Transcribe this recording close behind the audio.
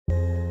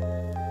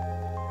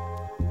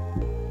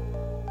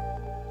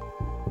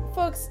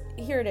Folks,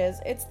 here it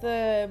is. It's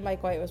the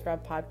Mike White Was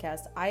Robbed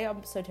podcast. I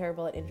am so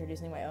terrible at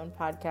introducing my own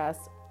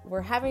podcast. We're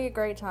having a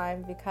great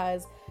time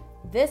because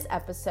this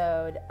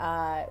episode,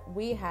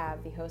 we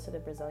have the host of the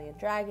Brazilian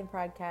Dragon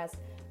podcast,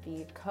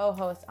 the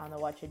co-host on the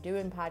What You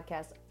Doing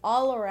podcast,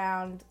 all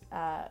around,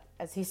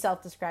 as he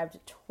self-described,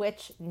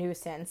 Twitch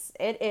nuisance.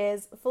 It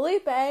is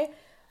Felipe.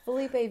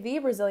 Felipe, the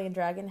Brazilian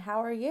Dragon.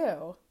 How are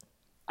you?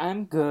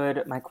 I'm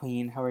good, my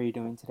queen. How are you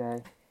doing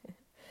today?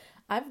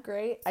 I'm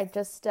great. I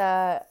just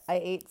I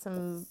ate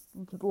some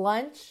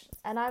lunch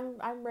and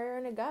I'm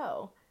raring to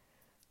go.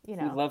 You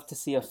know. We'd love to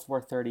see a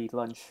 4:30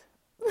 lunch.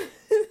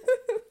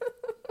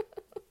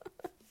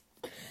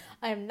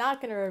 I am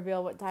not going to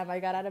reveal what time I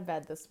got out of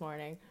bed this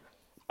morning.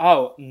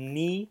 Oh,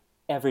 me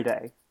every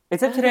day.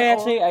 Except today,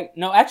 actually.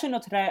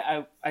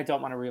 Today I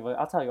don't want to reveal it.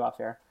 I'll tell you off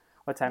air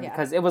what time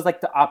because it was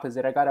like the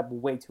opposite. I got up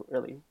way too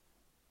early.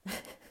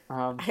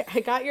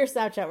 I got your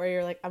Snapchat where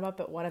you're like, I'm up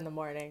at 1 a.m.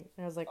 And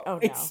I was like, oh no.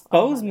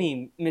 Expose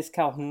me, Miss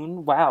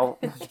Calhoun. Wow.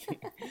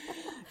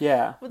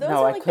 Yeah. Well, those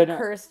are like the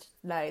cursed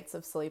nights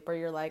of sleep where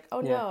you're like,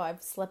 oh no,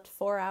 I've slept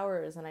 4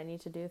 hours and I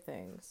need to do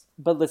things.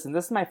 But listen,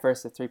 this is my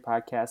first of 3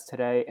 podcasts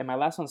today, and my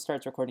last one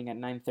starts recording at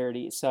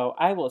 9:30, so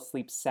I will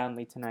sleep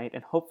soundly tonight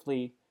and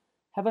hopefully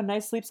have a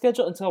nice sleep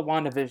schedule until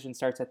WandaVision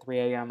starts at 3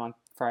 a.m. on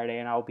Friday,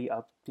 and I'll be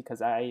up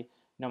because I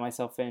know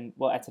myself and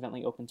will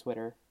accidentally open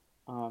Twitter.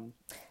 When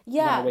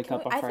I wake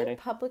up on Friday. I think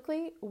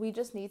publicly we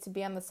just need to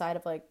be on the side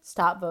of like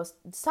stop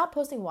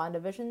posting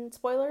WandaVision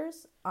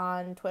spoilers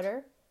on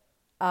Twitter,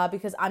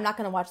 because I'm not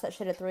going to watch that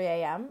shit at 3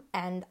 a.m.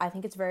 and I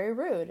think it's very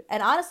rude.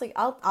 And honestly,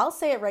 I'll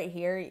say it right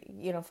here.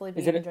 You know, Felipe,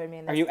 you can join me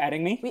in this. Are you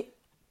adding me?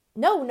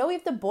 No, we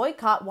have to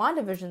boycott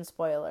WandaVision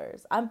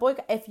spoilers.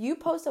 If you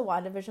post a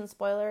WandaVision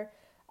spoiler,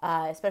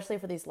 especially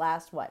for these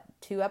last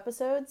 2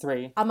 episodes,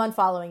 3, I'm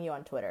unfollowing you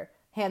on Twitter.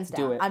 Hands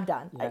down. I'm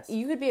done. Yes.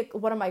 You could be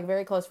one of my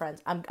very close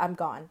friends. I'm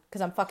gone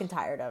because I'm fucking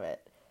tired of it.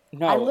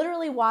 No. I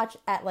literally watch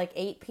at like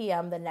 8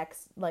 p.m. the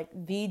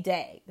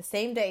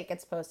same day it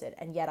gets posted,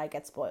 and yet I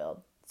get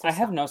spoiled. So I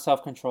have no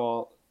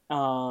self-control,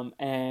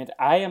 and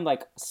I am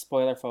like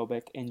spoiler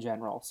phobic in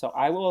general. So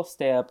I will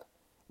stay up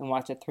and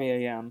watch at 3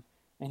 a.m.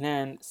 and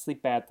then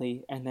sleep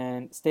badly, and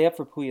then stay up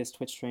for Puya's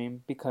Twitch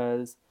stream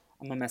because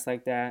I'm a mess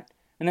like that.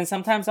 And then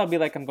sometimes I'll be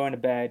like, I'm going to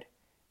bed.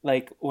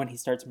 Like when he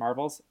starts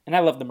marbles, and I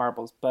love the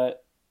marbles,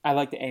 but I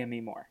like the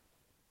AME more.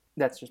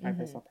 That's just my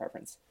personal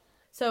preference.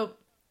 So,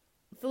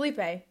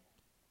 Felipe.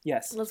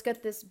 Yes. Let's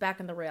get this back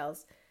on the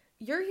rails.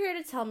 You're here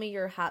to tell me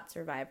your hot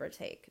Survivor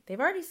take. They've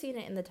already seen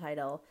it in the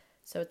title,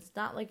 so it's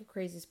not like a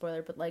crazy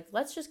spoiler, but like,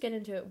 let's just get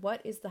into it. What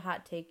is the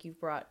hot take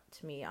you've brought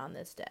to me on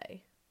this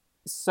day?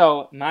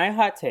 So, my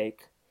hot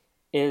take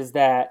is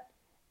that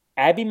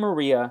Abby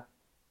Maria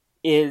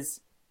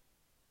is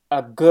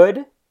a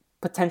good,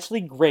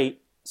 potentially great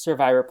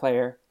Survivor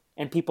player,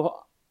 and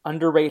people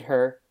underrate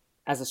her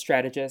as a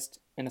strategist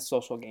and a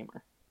social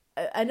gamer.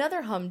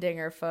 Another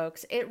humdinger,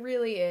 folks. It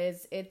really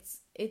is.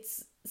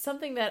 It's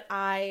something that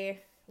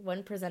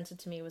when presented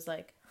to me, was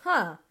like,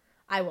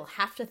 I will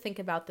have to think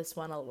about this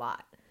one a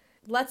lot.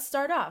 Let's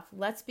start off.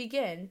 Let's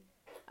begin.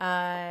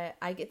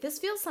 This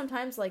feels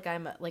sometimes like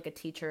I'm like a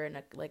teacher in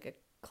a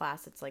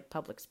class. It's like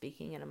public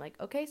speaking, and I'm like,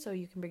 okay, so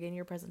you can begin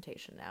your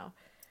presentation now.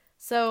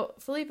 So,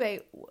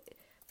 Felipe,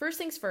 first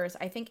things first,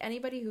 I think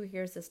anybody who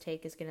hears this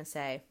take is going to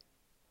say,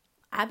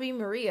 Abby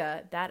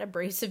Maria, that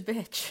abrasive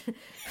bitch.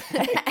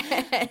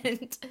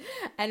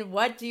 and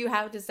what do you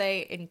have to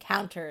say in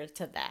counter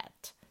to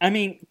that? I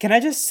mean, can I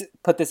just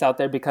put this out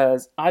there?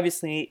 Because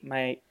obviously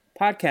my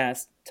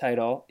podcast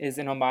title is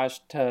an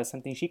homage to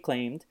something she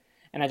claimed,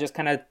 and I just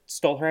kind of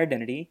stole her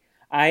identity.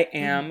 I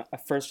am a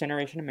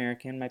first-generation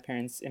American. My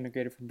parents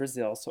immigrated from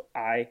Brazil, so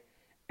I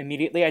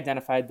immediately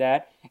identified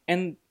that.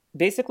 And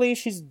basically,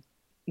 she's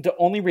the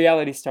only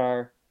reality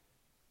star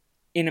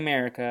in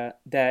America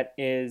that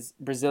is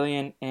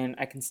Brazilian, and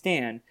I can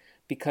stand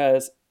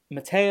because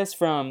Mateus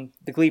from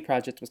the Glee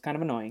Project was kind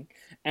of annoying,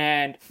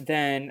 and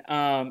then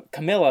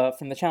Camilla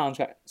from the Challenge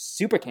got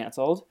super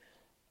canceled.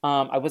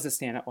 I was a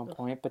stan at one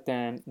point, but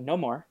then no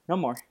more.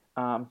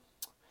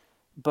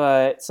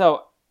 But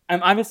so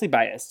I'm obviously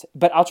biased,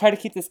 but I'll try to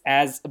keep this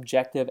as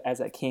objective as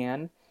I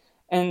can.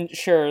 And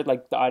sure,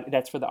 like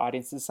that's for the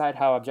audience to decide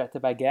how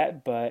objective I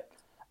get, but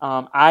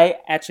I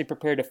actually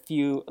prepared a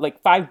few,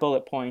 5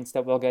 bullet points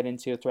that we'll get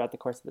into throughout the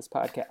course of this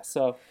podcast.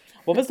 So,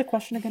 what was the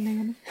question again,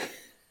 Naomi?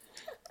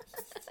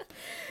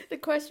 The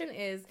question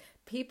is,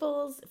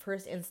 people's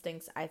first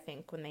instincts, I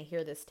think, when they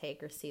hear this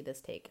take or see this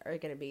take, are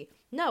going to be,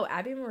 no,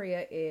 Abby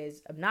Maria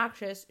is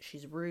obnoxious,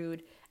 she's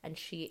rude, and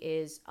she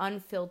is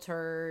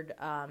unfiltered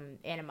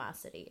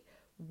animosity.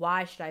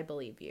 Why should I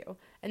believe you?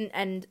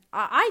 And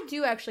I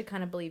do actually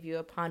kind of believe you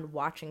upon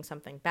watching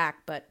something back,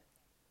 but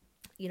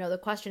the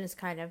question is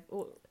kind of,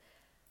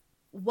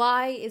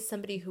 why is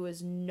somebody who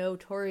is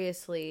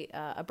notoriously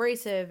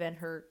abrasive and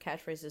her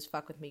catchphrase is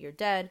 "fuck with me, you're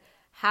dead"?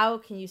 How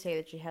can you say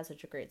that she has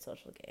such a great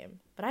social game?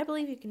 But I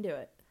believe you can do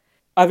it.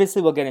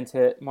 Obviously, we'll get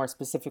into it more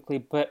specifically,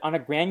 but on a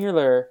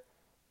granular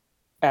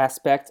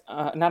aspect,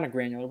 not a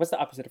granular. What's the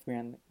opposite of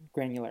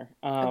granular?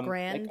 A Like a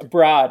grand,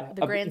 broad,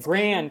 the a grand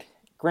scheme.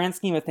 grand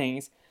scheme of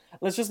things.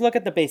 Let's just look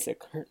at the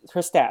basic.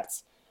 Her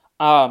stats.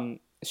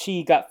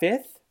 She got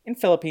fifth in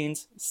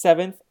Philippines,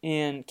 seventh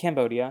in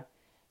Cambodia.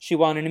 She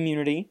won an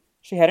immunity.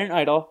 She had an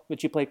idol,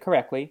 which she played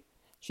correctly.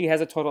 She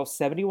has a total of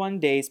 71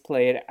 days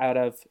played out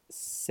of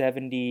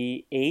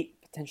 78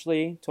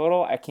 potentially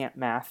total. I can't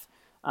math.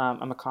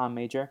 I'm a comm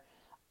major.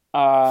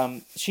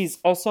 She's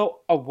also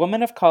a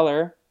woman of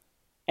color,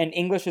 and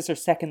English is her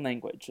second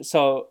language.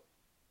 So,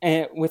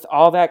 and with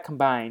all that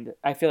combined,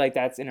 I feel like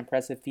that's an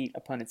impressive feat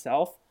upon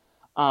itself.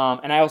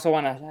 And I also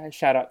want to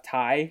shout out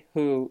Ty,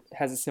 who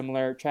has a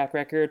similar track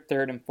record,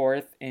 third and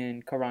fourth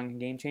in Kerrang and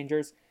Game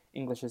Changers.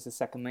 English is his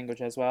second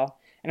language as well.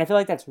 And I feel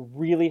like that's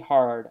really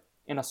hard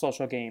in a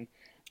social game.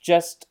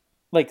 Just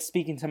like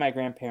speaking to my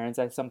grandparents,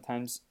 I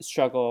sometimes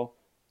struggle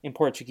in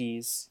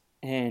Portuguese.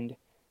 And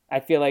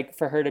I feel like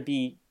for her to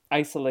be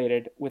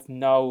isolated with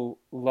no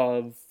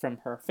love from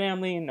her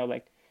family, no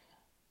like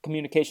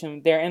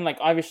communication there, and like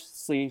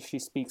obviously she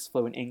speaks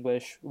fluent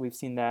English, we've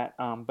seen that,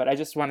 but I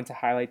just wanted to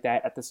highlight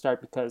that at the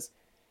start because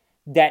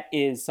that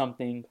is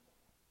something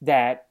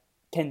that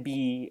can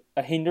be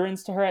a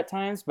hindrance to her at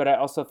times, but I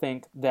also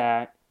think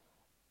that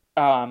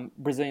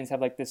Brazilians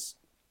have like this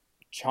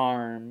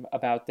charm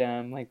about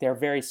them, like they're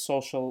very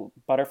social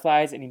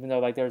butterflies, and even though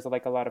like there's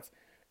like a lot of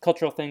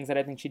cultural things that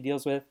I think she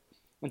deals with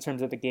in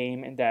terms of the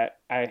game and that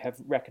I have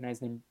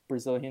recognized in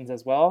Brazilians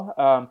as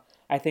well.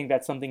 I think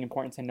that's something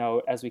important to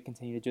note as we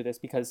continue to do this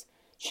because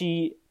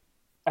she,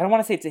 I don't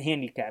want to say it's a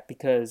handicap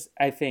because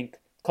I think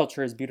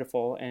culture is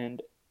beautiful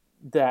and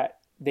that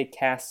they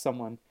cast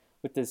someone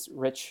with this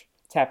rich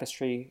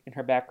tapestry in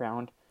her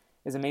background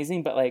is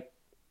amazing, but like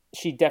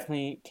she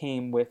definitely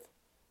came with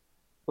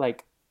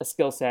like a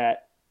skill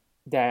set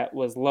that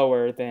was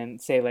lower than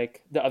say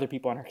like the other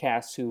people on her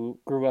cast who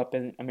grew up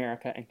in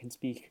America and can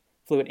speak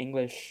fluent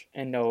English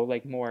and know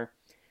like more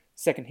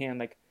secondhand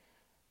like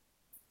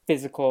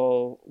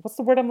physical, what's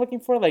the word I'm looking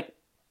for, like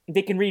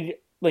they can read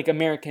like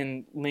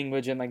American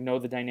language and like know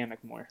the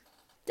dynamic more.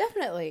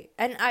 Definitely.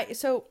 And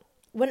so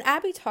when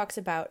Abby talks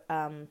about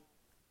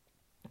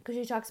because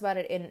she talks about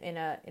it in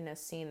a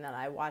scene that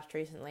I watched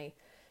recently.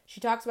 She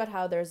talks about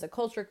how there's a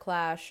culture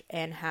clash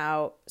and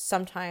how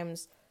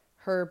sometimes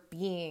her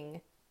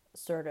being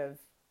sort of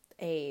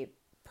a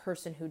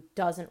person who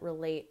doesn't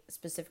relate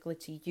specifically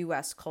to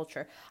US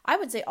culture. I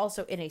would say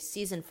also in a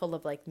season full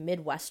of like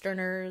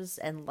Midwesterners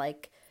and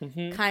like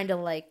kind of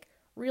like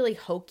really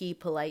hokey,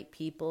 polite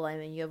people. I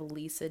mean, you have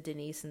Lisa,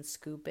 Denise, and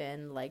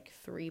Scoopin, like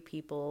three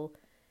people,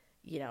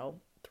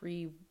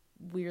 three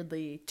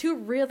two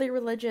really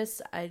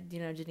religious.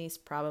 Denise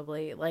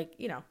probably like,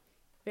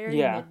 very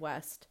Yeah,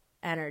 Midwest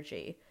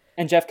energy.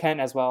 and Jeff Kent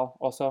as well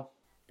also.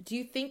 Do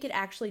you think it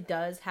actually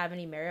does have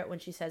any merit when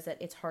she says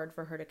that it's hard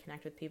for her to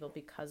connect with people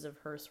because of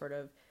her sort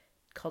of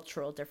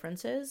cultural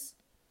differences?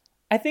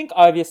 I think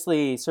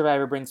obviously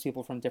Survivor brings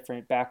people from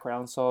different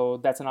backgrounds, so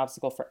that's an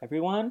obstacle for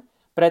everyone.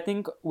 But I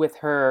think with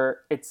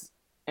her, it's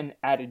an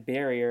added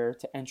barrier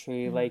to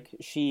entry. Mm-hmm. Like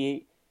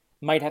she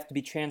might have to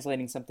be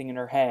translating something in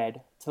her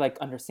head to like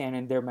understand,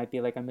 and there might be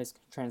like a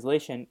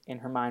mistranslation in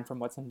her mind from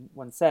what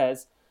someone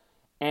says.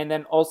 And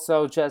then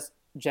also just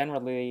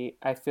generally,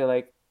 I feel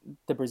like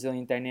the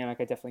Brazilian dynamic.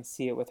 I definitely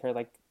see it with her.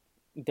 Like,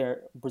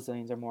 their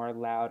Brazilians are more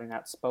loud and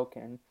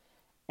outspoken,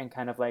 and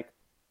kind of like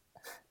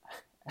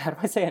how do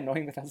I say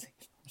annoying without saying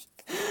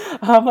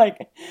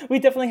like we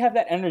definitely have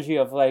that energy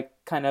of like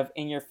kind of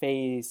in your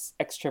face,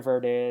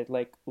 extroverted,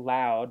 like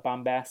loud,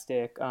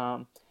 bombastic.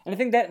 And I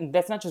think that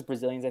that's not just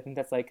Brazilians. I think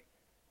that's like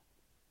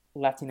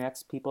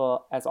Latinx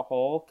people as a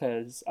whole.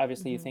 Because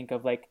obviously you Mm-hmm. think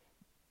of like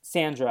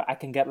Sandra, I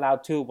can get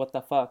loud too. What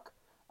the fuck?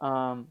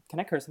 Can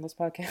I curse on this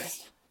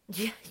podcast?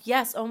 Yeah,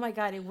 yes. Oh my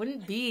God. It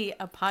wouldn't be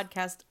a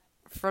podcast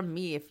from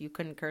me if you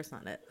couldn't curse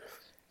on it.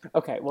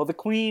 Okay, well the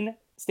queen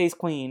stays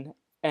queen,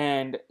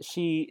 and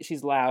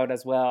she's loud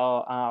as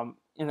well.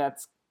 And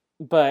that's,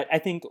 but I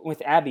think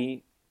with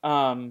Abby,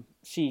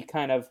 she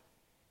kind of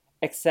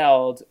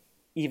excelled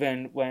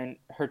even when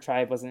her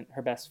tribe wasn't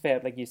her best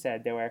fit. Like you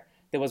said, there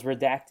was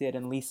Redacted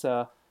and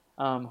Lisa,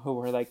 who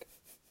were like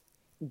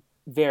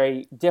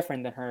very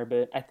different than her,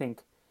 but I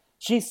think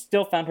she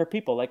still found her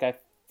people. Like I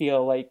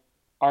feel like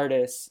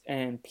Artis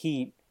and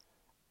Pete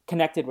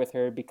connected with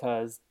her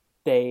because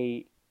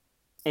they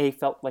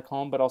felt like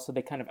home, but also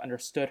they kind of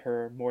understood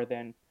her more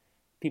than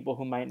people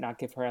who might not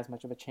give her as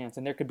much of a chance.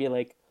 And there could be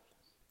like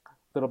a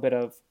little bit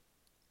of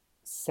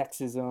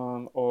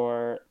sexism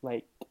or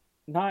like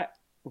not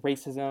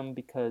racism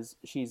because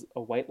she's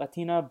a white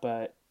Latina,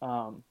 but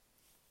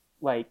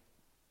like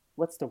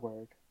what's the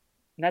word?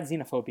 Not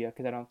xenophobia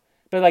because I don't.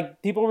 But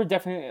like people were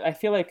definitely. I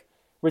feel like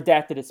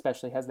Redacted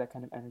especially has that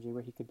kind of energy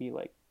where he could be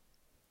like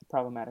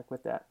problematic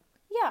with that.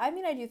 Yeah, I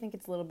mean, I do think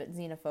it's a little bit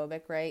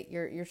xenophobic, right?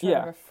 You're sort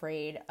of Yeah.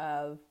 afraid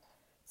of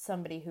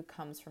somebody who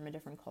comes from a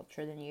different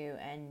culture than you,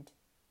 and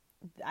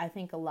I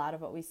think a lot of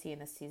what we see in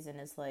this season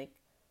is like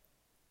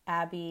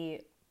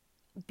Abby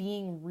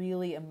being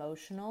really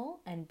emotional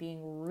and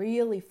being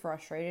really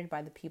frustrated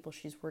by the people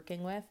she's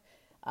working with.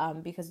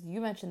 Because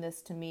you mentioned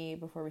this to me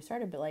before we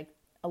started, but like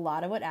a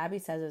lot of what Abby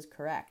says is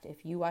correct.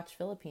 If you watch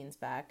Philippines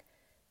back,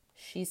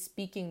 she's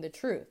speaking the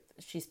truth.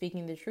 She's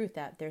speaking the truth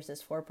that there's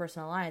this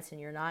 4-person alliance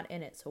and you're not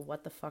in it. So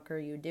what the fuck are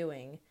you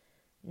doing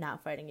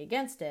not fighting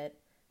against it?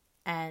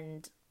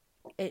 And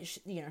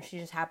she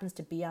just happens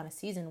to be on a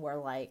season where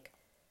like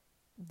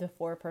the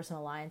 4-person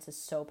alliance is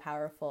so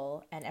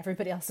powerful and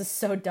everybody else is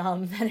so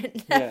dumb that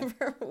it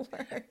never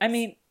works. I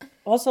mean,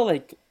 also,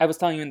 like, I was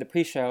telling you in the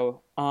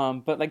pre-show,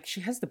 but, like,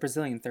 she has the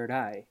Brazilian third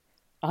eye.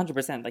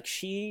 100%. Like,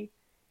 she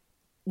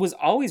was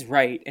always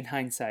right in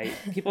hindsight.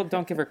 People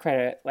don't give her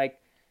credit. Like,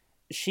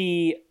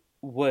 she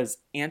was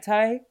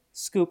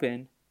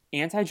anti-Scoopin,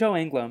 anti-Joe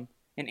Anglim,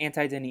 and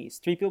anti-Denise.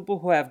 3 people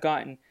who have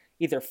gotten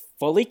either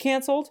fully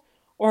canceled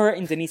or,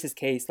 in Denise's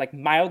case, like,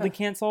 mildly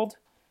canceled.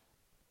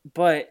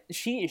 But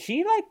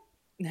she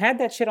like, had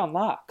that shit on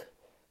lock.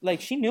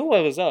 Like, she knew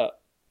what was up.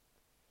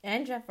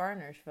 And Jeff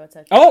Varner votes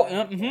out.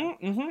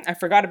 I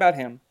forgot about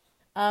him.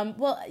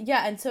 Well,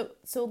 yeah, and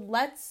so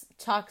let's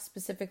talk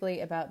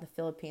specifically about the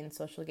Philippine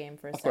social game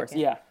for a second. Of course,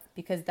 yeah.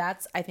 Because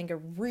that's, I think, a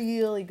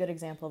really good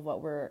example of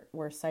what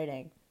we're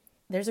citing.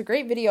 There's a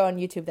great video on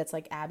YouTube that's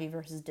like Abby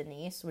versus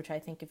Denise, which I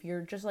think if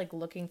you're just like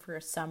looking for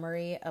a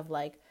summary of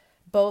like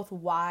both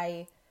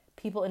why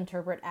people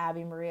interpret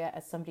Abby Maria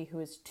as somebody who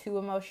is too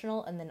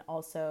emotional, and then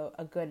also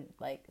a good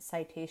like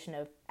citation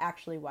of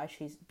actually why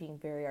she's being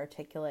very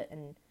articulate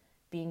and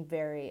being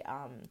very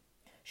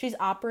she's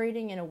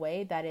operating in a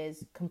way that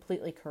is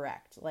completely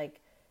correct. Like,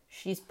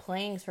 she's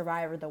playing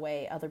Survivor the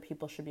way other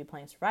people should be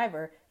playing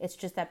Survivor. It's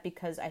just that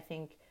because I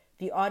think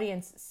the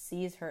audience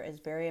sees her as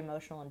very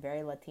emotional and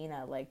very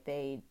Latina, like,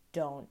 they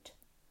don't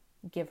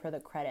give her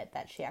the credit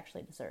that she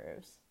actually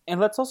deserves.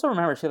 And let's also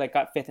remember she, like,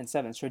 got 5th and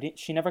 7th.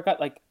 She never got,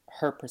 like,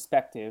 her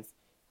perspective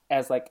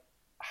as, like,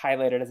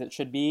 highlighted as it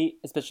should be,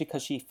 especially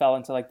because she fell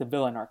into, like, the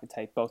villain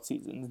archetype both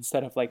seasons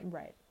instead of, like...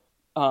 Right.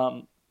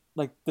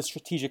 Like the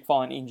strategic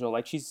fallen angel.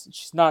 Like,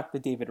 she's not the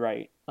David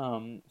Wright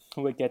who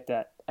would get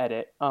that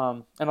edit.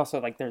 And also,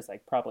 like, there's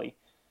like probably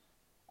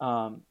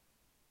bias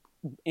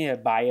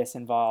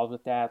involved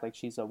with that. Like,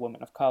 she's a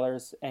woman of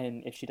colors,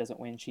 and if she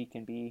doesn't win, she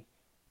can be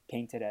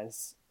painted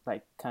as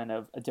like kind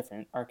of a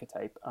different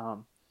archetype.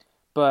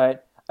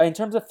 But in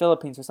terms of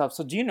Philippines herself,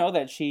 so do you know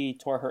that she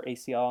tore her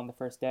ACL on the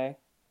first day?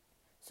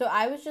 So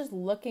I was just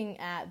looking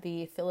at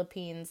the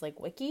Philippines like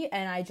wiki,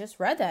 and I just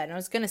read that, and I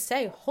was gonna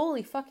say,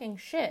 holy fucking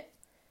shit.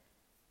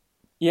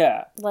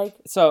 Yeah. Like,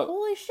 so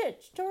holy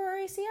shit, she tore her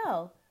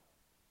ACL.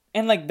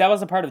 And, like, that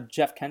was a part of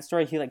Jeff Kent's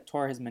story. He, like,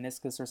 tore his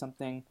meniscus or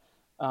something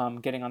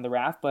getting on the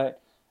raft.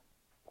 But,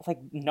 like,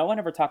 no one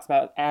ever talks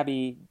about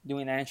Abby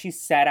doing that. And she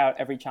sat out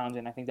every challenge.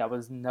 And I think that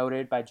was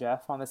noted by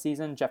Jeff on the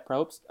season, Jeff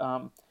Probst.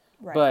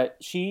 Right. But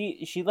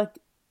she, like,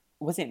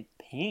 was in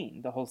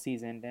pain the whole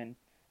season. And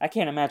I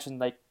can't imagine,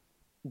 like,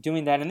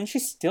 doing that. And then she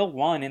still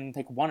won and,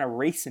 like, won a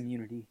race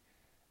immunity.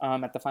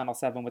 At the final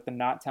 7 with the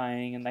knot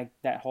tying and like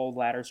that whole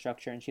ladder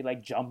structure, and she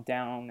like jumped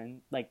down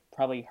and like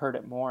probably hurt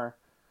it more.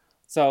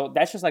 So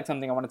that's just like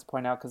something I wanted to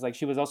point out, because like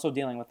she was also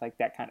dealing with like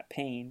that kind of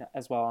pain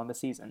as well on the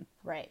season.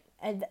 Right,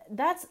 and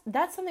that's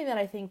something that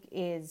I think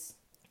it's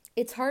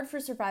hard for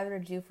Survivor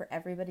to do for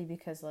everybody,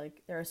 because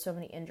like there are so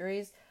many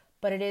injuries.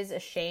 But it is a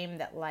shame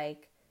that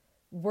like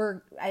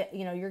you're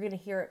gonna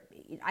hear.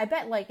 I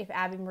bet like if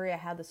Abby Maria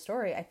had the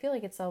story, I feel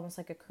like it's almost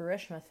like a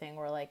Karishma thing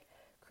where like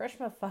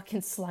Karishma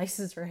fucking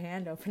slices her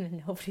hand open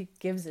and nobody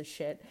gives a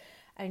shit.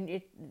 And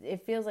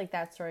it feels like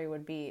that story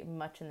would be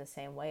much in the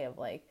same way of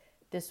like,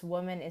 this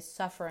woman is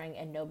suffering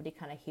and nobody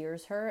kind of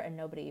hears her and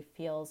nobody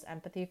feels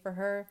empathy for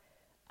her.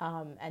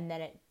 And then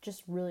it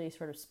just really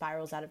sort of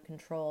spirals out of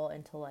control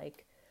into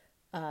like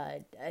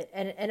an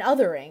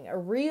othering, a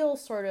real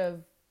sort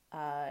of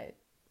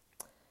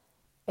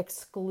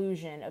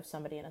exclusion of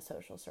somebody in a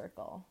social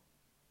circle.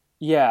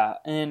 Yeah,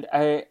 and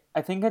I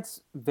think it's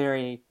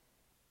very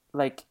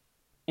like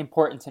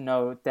important to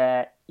note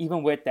that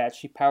even with that,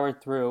 she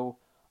powered through.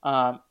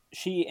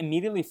 She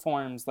immediately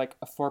forms like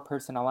a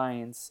 4-person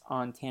alliance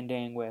on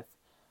Tandang with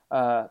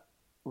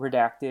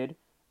Redacted,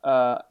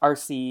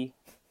 RC,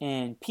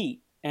 and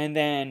Pete. And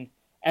then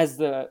as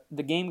the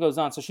game goes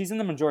on, so she's in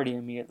the majority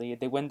immediately.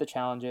 They win the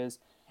challenges.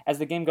 As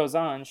the game goes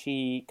on,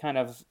 she kind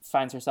of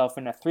finds herself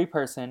in a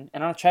 3-person,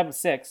 and on a tribe of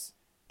 6,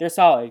 they're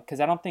solid, because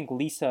I don't think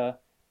Lisa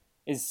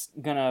is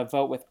gonna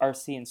vote with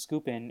RC and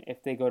Scoopin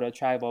if they go to a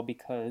tribal,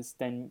 because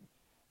then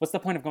what's the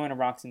point of going to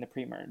Rocks in the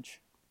pre-merge?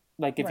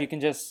 Like, if you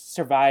can just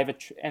survive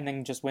and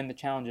then just win the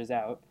challenges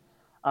out.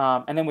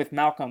 And then with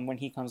Malcolm, when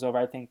he comes over,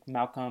 I think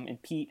Malcolm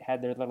and Pete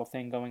had their little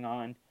thing going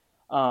on.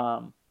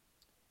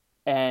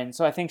 And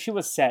so I think she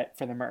was set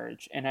for the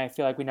merge. And I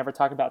feel like we never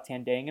talked about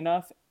Tandang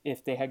enough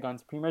if they had gone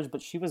to pre-merge,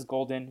 but she was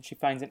golden. She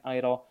finds an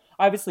idol.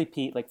 Obviously,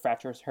 Pete, like,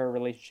 fractures her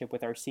relationship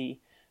with RC.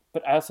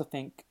 But I also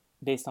think,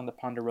 based on the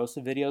Ponderosa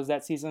videos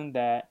that season,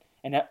 that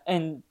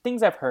and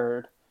things I've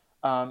heard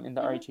in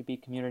the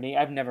RHAP community,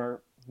 I've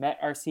never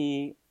met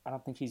RC. I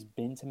don't think she's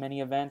been to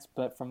many events,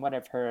 but from what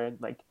I've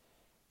heard, like,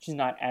 she's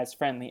not as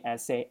friendly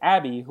as, say,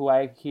 Abby, who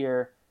I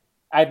hear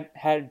I've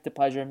had the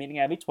pleasure of meeting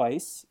Abby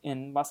twice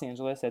in Los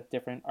Angeles at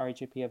different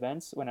RHAP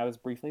events when I was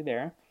briefly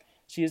there.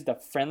 She is the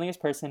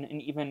friendliest person,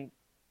 and even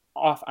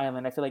off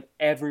island, I feel like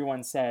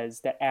everyone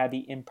says that Abby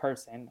in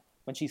person,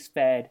 when she's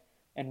fed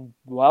and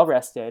well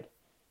rested,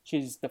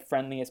 she's the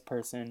friendliest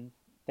person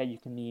that you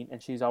can meet,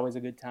 and she's always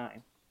a good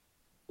time.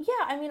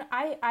 Yeah, I mean,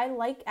 I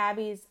like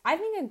Abby's. I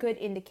think a good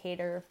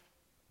indicator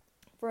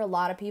for a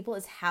lot of people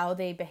is how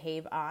they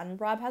behave on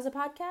Rob Has a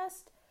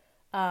Podcast.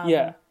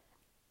 Yeah.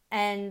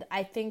 And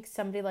I think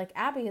somebody like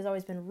Abby has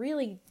always been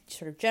really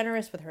sort of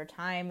generous with her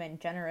time and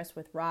generous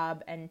with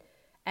Rob and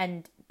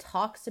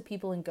talks to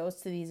people and goes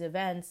to these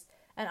events.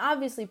 And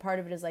obviously part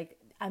of it is like,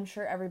 I'm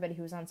sure everybody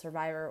who's on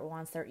Survivor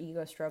wants their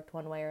ego stroked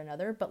one way or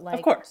another, but like,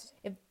 Of course.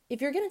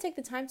 if you're going to take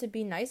the time to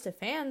be nice to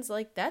fans,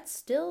 like that's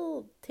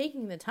still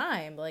taking the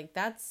time. Like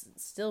that's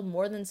still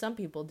more than some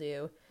people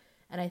do.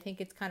 And I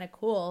think it's kind of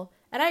cool.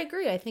 And I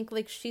agree. I think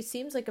like she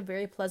seems like a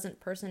very pleasant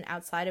person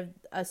outside of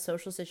a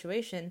social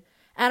situation.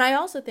 And I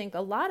also think a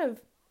lot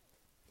of,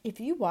 if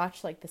you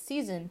watch like the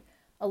season,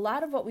 a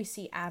lot of what we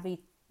see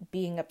Abby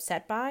being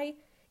upset by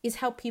is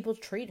how people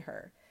treat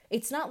her.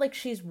 It's not like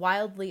she's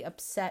wildly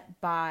upset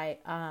by,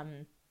 I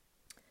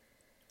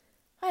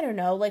don't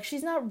know, like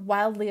she's not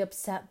wildly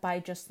upset by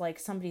just like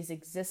somebody's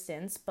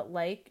existence, but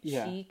like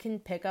she can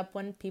pick up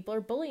when people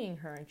are bullying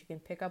her and she can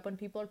pick up when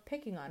people are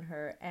picking on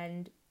her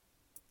and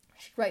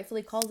she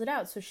rightfully calls it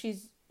out. So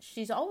she's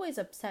always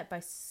upset by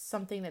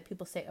something that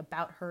people say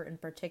about her in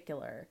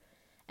particular.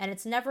 And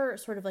it's never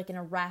sort of like an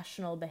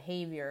irrational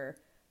behavior,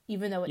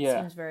 even though it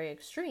seems very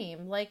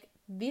extreme. Like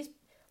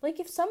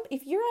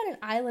if you're on an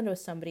island with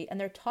somebody and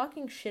they're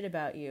talking shit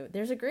about you,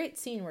 there's a great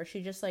scene where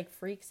she just like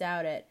freaks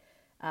out at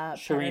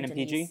Shireen and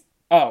PG?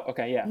 Oh,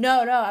 okay, yeah.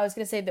 No, I was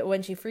going to say that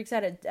when she freaks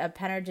out at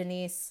Penner,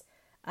 Denise,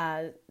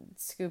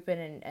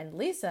 Scoopin, and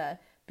Lisa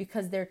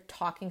because they're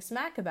talking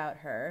smack about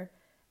her.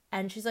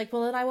 And she's like,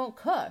 well, then I won't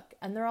cook.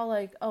 And they're all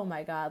like, oh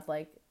my God,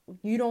 like,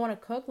 you don't want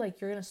to cook? Like,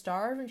 you're going to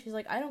starve? And she's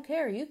like, I don't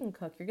care. You can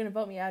cook. You're going to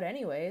vote me out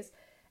anyways.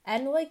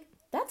 And like,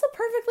 that's a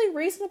perfectly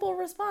reasonable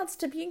response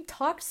to being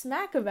talked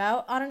smack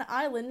about on an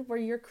island where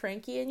you're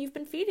cranky and you've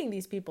been feeding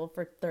these people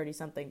for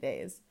 30-something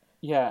days.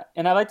 Yeah,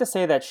 and I like to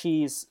say that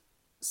she's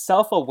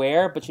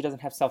self-aware, but she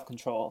doesn't have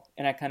self-control.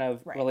 And I kind of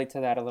relate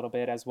to that a little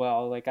bit as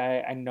well. Like,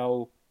 I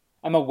know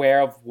I'm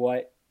aware of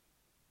what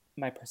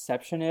my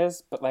perception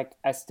is, but like,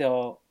 I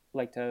still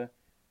like to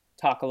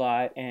talk a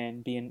lot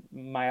and be in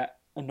my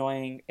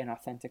annoying and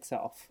authentic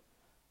self.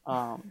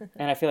 And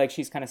I feel like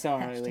she's kind of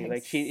similarly.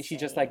 Like, she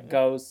just like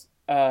goes...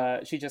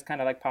 she just kind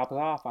of like pops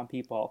off on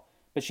people,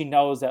 but she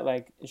knows that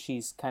like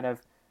she's kind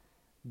of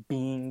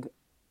being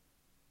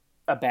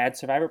a bad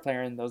Survivor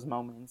player in those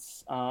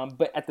moments.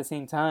 But at the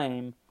same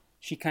time,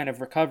 she kind of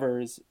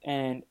recovers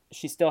and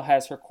she still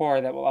has her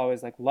core that will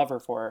always like love her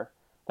for her.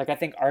 Like I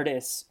think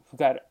Artis, who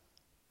got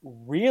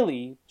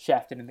really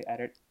shafted in the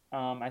edit,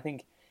 I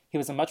think he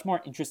was a much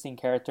more interesting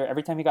character.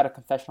 Every time he got a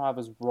confessional, I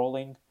was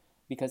rolling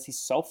because he's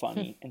so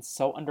funny and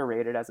so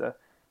underrated as a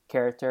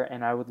character,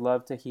 and I would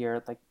love to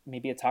hear like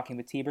maybe a Talking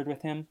with T-Bird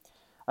with him.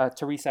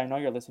 Teresa, I know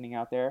you're listening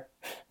out there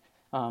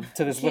to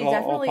this she little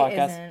old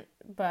podcast. Isn't,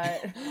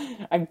 but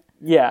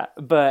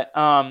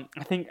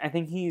I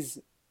think he's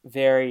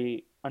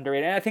very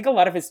underrated. And I think a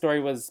lot of his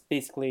story was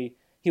basically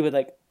he would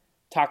like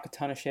talk a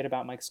ton of shit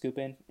about Mike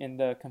Scoopin in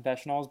the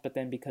confessionals, but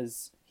then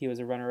because he was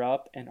a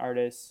runner-up and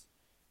Artis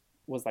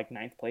was like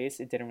 9th place,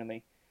 it didn't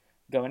really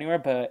go anywhere.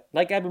 But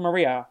like Abby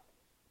Maria,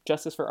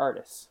 justice for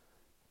Artis.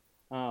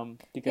 I'm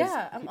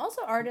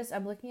also Artis.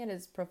 I'm looking at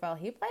his profile.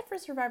 He applied for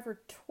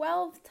Survivor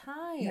 12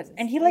 times. Yes,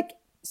 and he like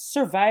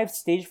survived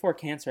stage 4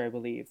 cancer, I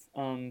believe.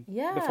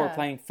 Before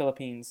playing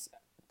Philippines.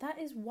 That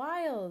is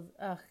wild.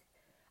 Ugh.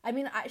 I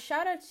mean,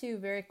 shout out to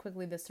very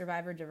quickly the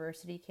Survivor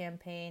Diversity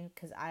campaign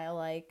because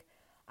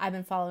I've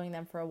been following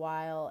them for a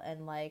while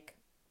and like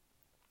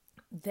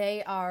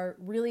they are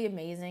really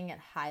amazing at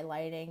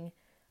highlighting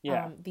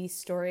these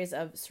stories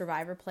of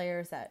Survivor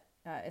players that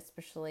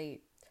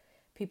especially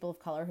people of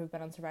color who've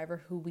been on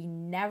Survivor who we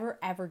never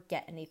ever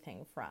get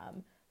anything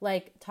from.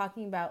 Like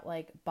talking about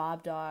like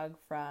Bob Dog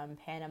from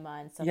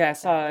Panama and stuff. Yeah, I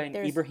saw an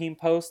Ibrahim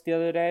post the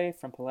other day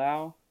from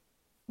Palau.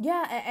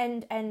 Yeah,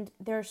 and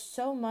there's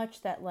so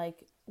much that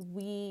like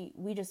we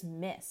just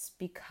miss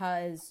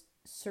because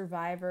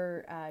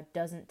Survivor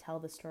doesn't tell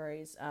the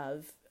stories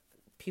of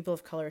people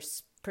of color,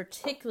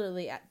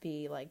 particularly at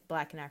the like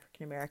Black and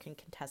African American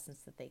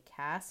contestants that they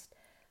cast.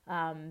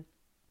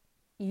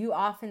 You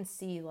often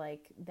see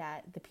like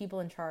that the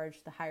people in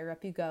charge, the higher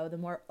up you go, the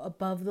more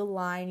above the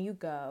line you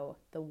go,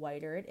 the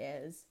whiter it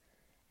is.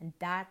 And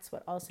that's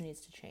what also needs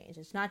to change.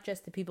 It's not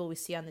just the people we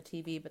see on the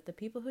TV, but the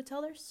people who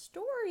tell their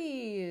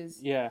stories.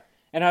 Yeah.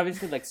 And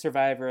obviously like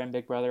Survivor and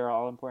Big Brother are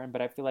all important,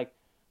 but I feel like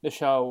the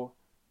show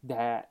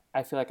that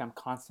I feel like I'm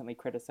constantly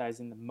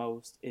criticizing the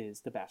most is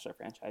the Bachelor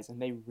franchise.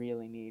 And they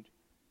really need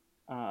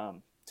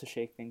to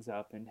shake things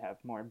up and have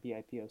more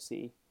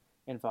BIPOC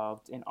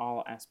involved in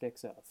all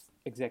aspects of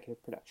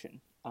executive production.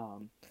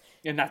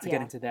 And not to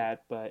get into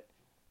that, but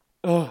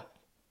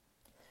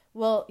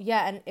well,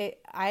 yeah, and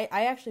I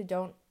actually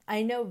don't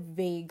I know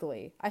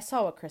vaguely. I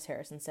saw what Chris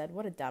Harrison said.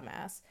 What a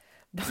dumbass.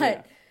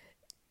 Yeah.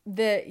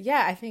 But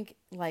I think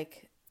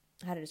like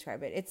how to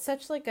describe it. It's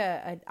such like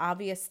an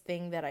obvious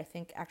thing that I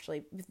think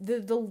actually the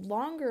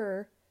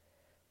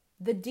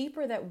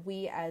deeper that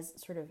we as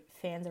sort of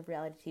fans of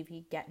reality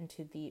TV get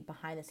into the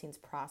behind the scenes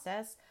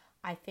process,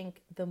 I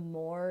think the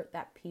more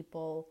that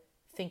people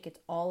think it's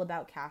all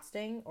about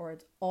casting or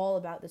it's all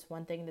about this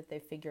one thing that they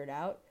figured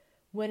out,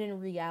 when in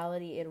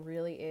reality it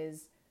really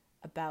is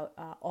about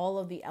all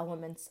of the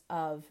elements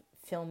of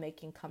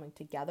filmmaking coming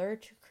together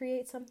to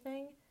create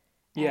something.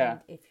 Yeah.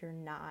 And if you're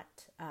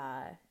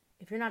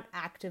not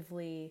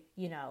actively,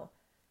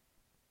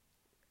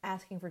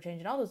 asking for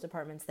change in all those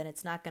departments, then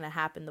it's not going to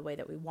happen the way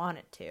that we want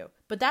it to.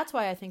 But that's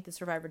why I think the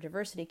Survivor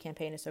Diversity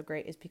campaign is so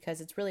great, is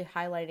because it's really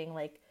highlighting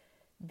like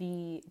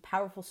the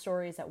powerful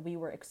stories that we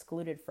were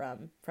excluded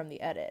from the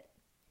edit.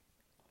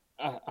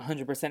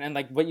 100%. And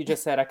like what you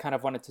just said, I kind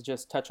of wanted to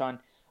just touch on.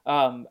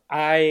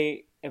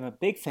 I am a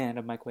big fan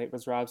of Mike Wait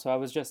Was Rob, so I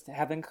was just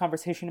having a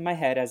conversation in my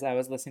head as I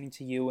was listening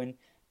to you and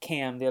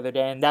Cam the other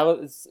day, and that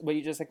was what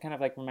you just like, kind of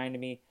like reminded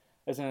me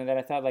of something that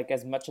I thought, like,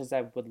 as much as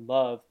I would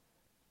love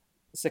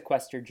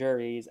sequester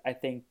juries, I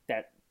think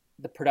that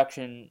the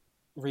production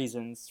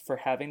reasons for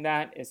having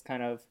that is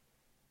kind of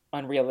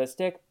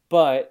unrealistic.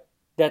 But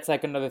that's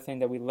like another thing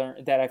that we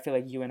learn, that I feel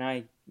like you and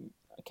I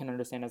can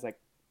understand as like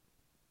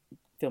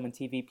film and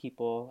TV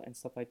people and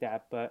stuff like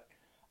that. But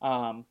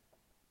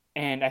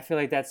and I feel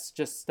like that's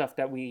just stuff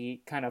that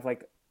we kind of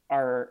like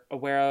are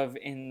aware of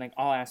in like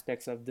all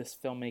aspects of this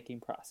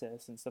filmmaking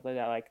process and stuff like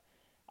that.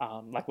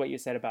 Like what you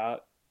said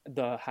about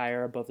the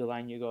higher above the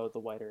line you go, the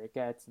whiter it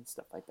gets and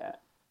stuff like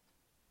that.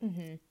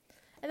 Mm-hmm.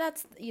 And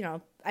that's,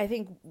 I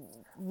think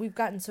we've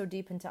gotten so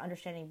deep into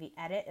understanding the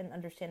edit and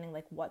understanding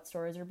like what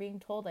stories are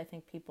being told. I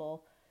think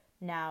people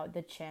now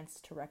the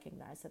chance to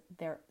recognize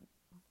that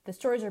the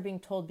stories are being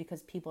told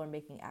because people are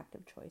making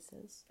active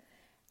choices.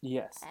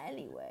 Yes.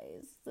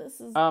 Anyways, this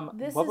is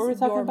what were we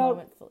talking your about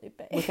moment,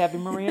 Felipe. with Abby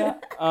Maria?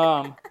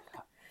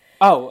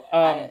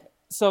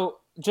 So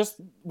just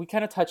we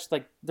kind of touched,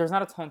 like, there's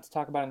not a ton to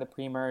talk about in the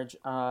pre-merge,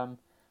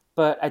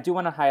 but I do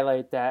want to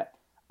highlight that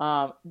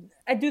I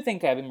do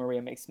think Abby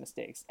Maria makes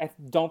mistakes. I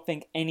don't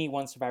think any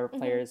one Survivor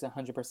player is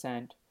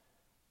 100%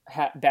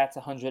 bats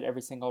 100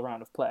 every single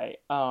round of play.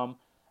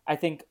 I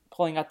think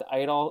pulling out the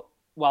idol,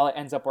 while it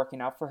ends up working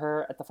out for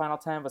her at the final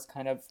 10, was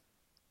kind of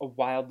a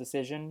wild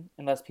decision,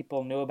 unless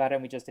people knew about it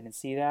and we just didn't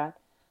see that.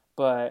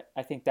 But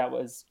I think that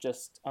was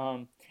just,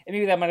 and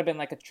maybe that might have been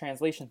like a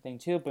translation thing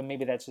too, but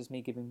maybe that's just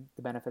me giving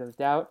the benefit of the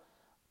doubt.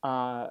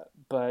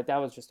 But that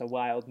was just a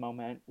wild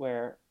moment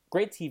where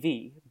great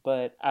TV,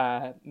 but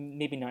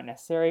maybe not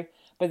necessary.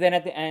 But then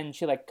at the end,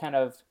 she like kind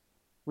of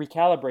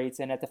recalibrates,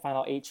 and at the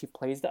final 8, she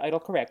plays the idol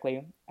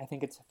correctly. I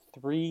think it's a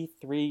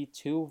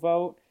 3-3-2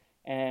 vote,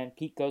 and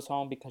Pete goes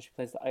home because she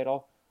plays the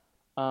idol.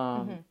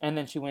 And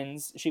then she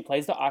wins. She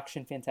plays the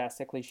auction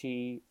fantastically.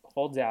 She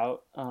holds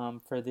out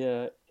for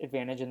the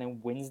advantage and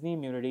then wins the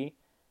immunity.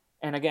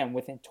 And again,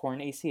 with a torn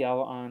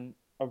ACL on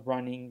a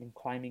running and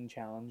climbing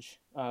challenge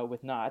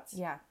with knots.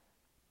 Yeah.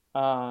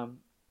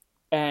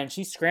 And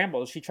she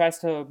scrambles. She tries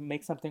to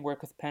make something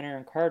work with Penner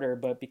and Carter,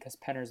 but because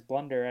Penner's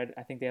blunder,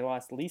 I think they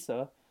lost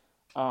Lisa.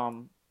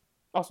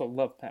 Also,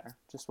 love Penner.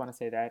 Just want to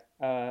say that.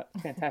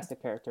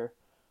 Fantastic character.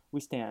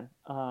 We stand.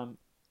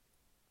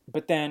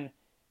 But then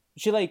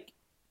she like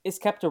is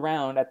kept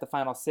around at the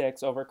final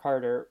 6 over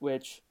Carter,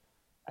 which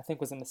I think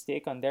was a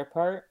mistake on their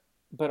part.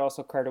 But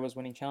also Carter was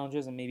winning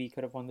challenges and maybe he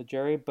could have won the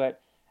jury. But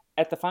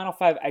at the final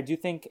 5, I do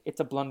think it's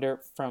a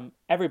blunder from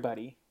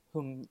everybody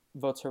who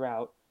votes her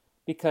out,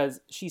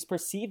 because she's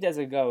perceived as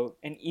a GOAT,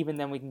 and even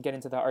then we can get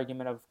into the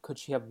argument of could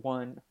she have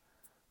won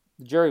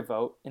the jury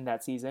vote in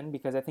that season,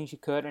 because I think she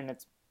could, and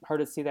it's hard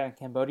to see that in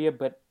Cambodia,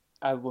 but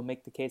I will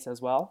make the case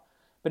as well.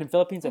 But in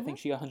Philippines, I think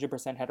she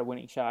 100% had a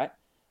winning shot.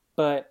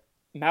 But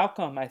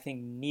Malcolm, I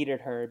think,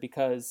 needed her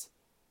because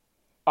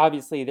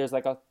obviously there's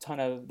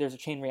a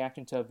chain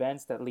reaction to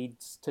events that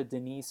leads to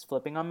Denise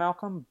flipping on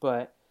Malcolm,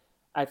 but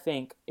I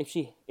think if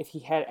he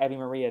had Abby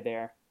Maria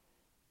there,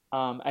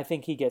 I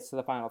think he gets to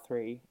the final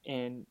 3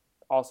 in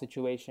all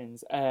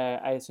situations.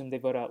 I assume they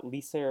vote out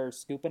Lisa or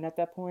Scoopin at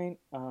that point,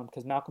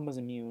 because Malcolm was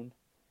immune,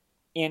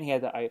 and he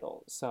had the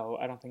idol, so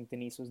I don't think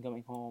Denise was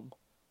going home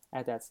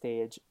at that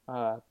stage.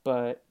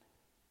 But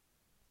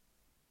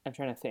I'm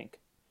trying to think.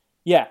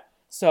 Yeah,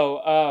 so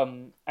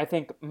I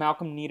think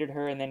Malcolm needed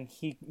her, and then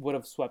he would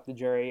have swept the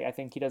jury. I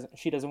think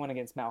she doesn't win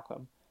against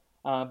Malcolm.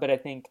 But I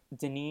think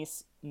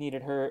Denise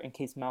needed her in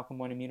case Malcolm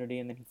won immunity,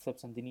 and then he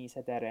flips on Denise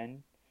at that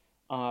end.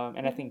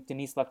 And I think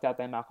Denise lucked out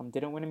that Malcolm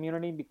didn't win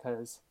immunity,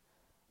 because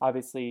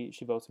obviously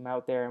she votes him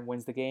out there and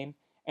wins the game.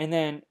 And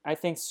then I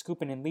think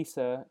Scoopin and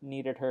Lisa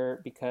needed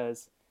her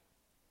because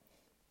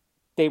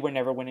they were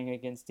never winning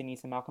against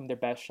Denise and Malcolm. Their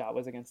best shot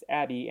was against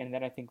Abby, and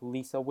then I think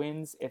Lisa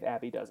wins if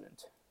Abby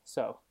doesn't.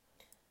 So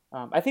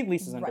I think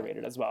Lisa's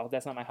underrated as well.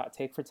 That's not my hot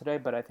take for today,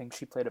 but I think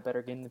she played a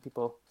better game than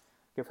people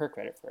give her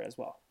credit for as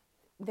well.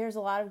 There's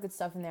a lot of good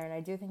stuff in there, and I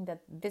do think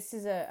that this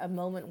is a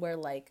moment where,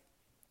 like,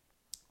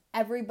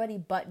 everybody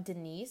but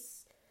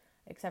Denise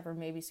except for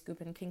maybe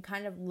Scoopin, can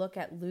kind of look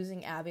at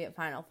losing Abby at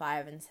Final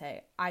Five and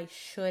say, I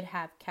should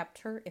have kept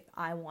her if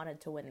I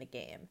wanted to win the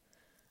game.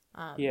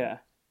 Yeah.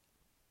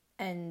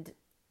 And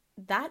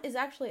that is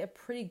actually a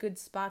pretty good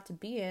spot to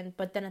be in.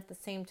 But then at the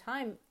same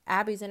time,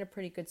 Abby's in a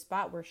pretty good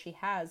spot where she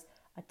has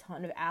a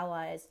ton of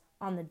allies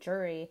on the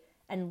jury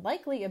and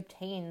likely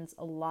obtains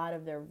a lot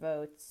of their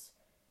votes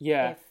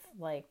Yeah. if,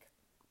 like,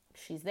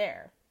 she's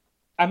there.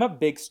 I'm a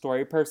big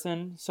story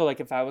person, so like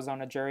if I was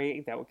on a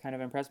jury, that would kind of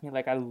impress me.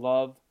 Like I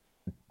love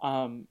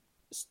the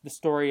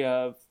story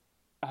of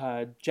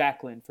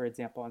Jacqueline, for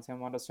example, on San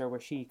Juan del Sur, where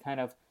she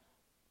kind of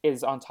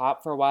is on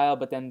top for a while,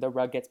 but then the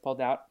rug gets pulled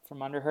out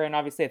from under her. And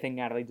obviously, I think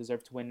Natalie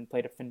deserved to win and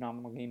played a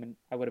phenomenal game, and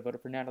I would have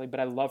voted for Natalie.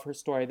 But I love her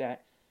story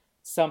that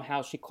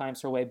somehow she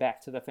climbs her way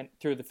back to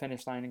through the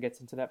finish line and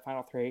gets into that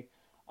final three,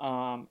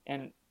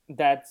 and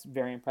that's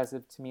very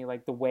impressive to me.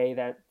 Like the way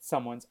that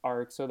someone's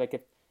arc. So like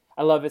if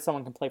I love it,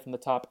 someone can play from the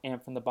top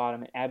and from the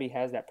bottom, and Abby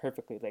has that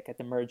perfectly. Like at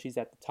the merge, she's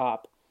at the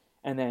top,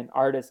 and then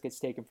Artist gets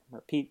taken from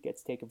her. Pete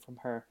gets taken from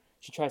her.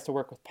 She tries to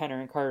work with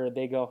Penner and Carter.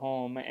 They go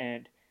home,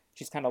 and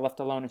she's kind of left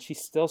alone, and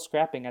she's still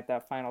scrapping at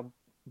that final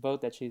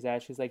vote that she's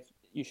at. She's like,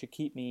 you should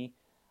keep me.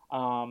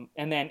 And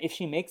then if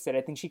she makes it,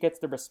 I think she gets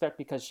the respect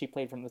because she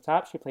played from the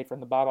top, she played from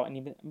the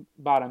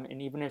bottom,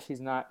 and even if she's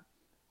not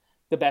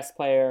the best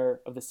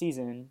player of the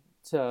season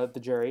to the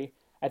jury,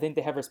 I think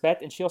they have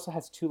respect. And she also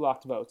has 2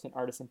 locked votes in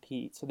Artist and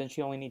Pete, so then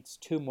she only needs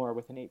 2 more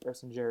with an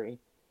 8-person jury,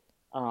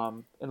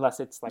 unless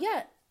it's like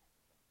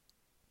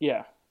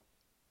yeah.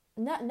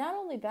 Not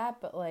only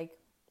that, but like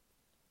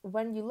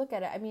when you look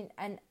at it, I mean,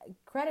 and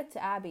credit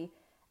to Abby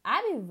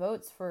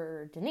votes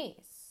for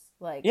Denise.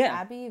 Like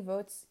Abby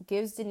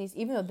gives Denise,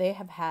 even though they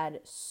have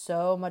had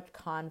so much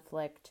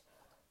conflict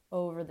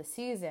over the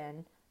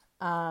season,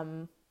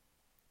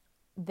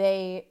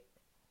 they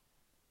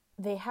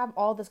have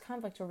all this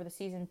conflict over the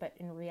season, but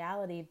in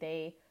reality,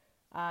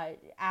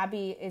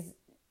 Abby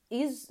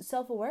is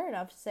self-aware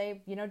enough to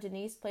say,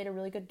 Denise played a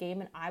really good game,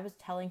 and I was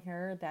telling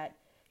her that,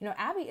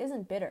 Abby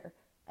isn't bitter.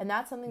 And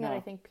that's something that I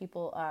think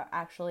people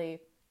actually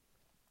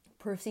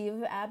perceive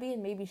of Abby,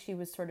 and maybe she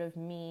was sort of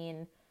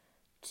mean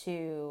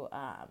to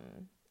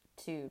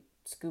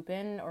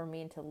Scoopin or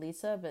mean to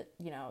Lisa, but,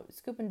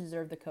 Scoopin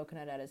deserved the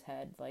coconut at his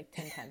head, like,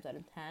 10 times out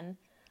of 10.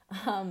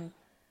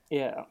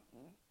 Yeah.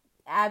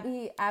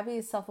 Abby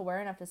is self-aware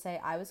enough to say,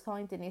 I was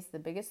calling Denise the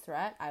biggest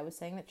threat. I was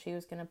saying that she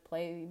was going to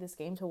play this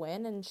game to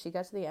win, and she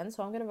got to the end,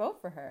 so I'm going to vote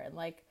for her. And,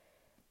 like,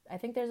 I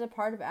think there's a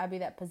part of Abby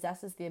that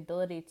possesses the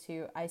ability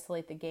to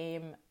isolate the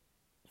game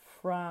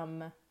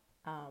from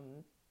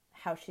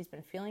how she's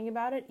been feeling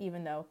about it,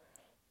 even though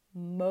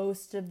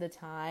most of the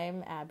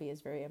time Abby is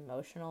very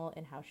emotional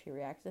in how she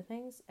reacts to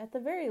things. At the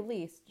very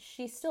least,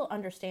 she still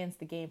understands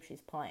the game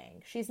she's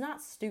playing. She's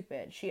not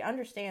stupid. She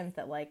understands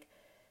that, like,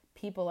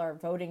 people are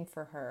voting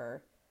for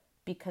her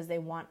because they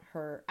want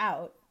her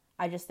out.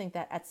 I just think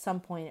that at some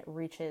point it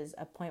reaches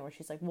a point where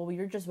she's like, well,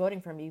 you're just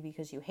voting for me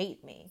because you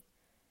hate me.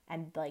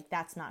 And, like,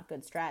 that's not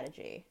good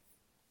strategy.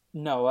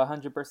 No,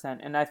 100%.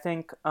 And I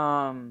think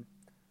I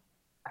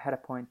had a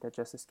point that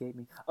just escaped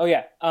me. Oh,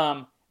 yeah.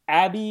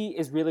 Abby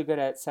is really good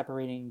at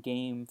separating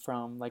game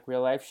from, like,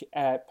 real life.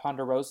 At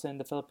Ponderosa in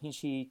the Philippines,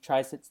 she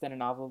tries to extend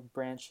an olive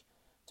branch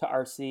to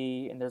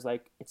RC, and there's,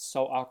 like, it's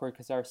so awkward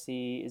because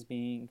RC is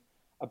being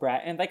a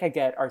brat. And, like, I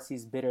get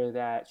RC's bitter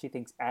that she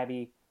thinks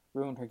Abby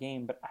ruined her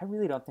game, but I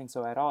really don't think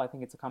so at all. I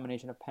think it's a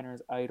combination of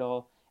Penner's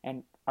idol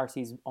and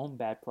RC's own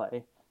bad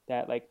play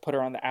that, like, put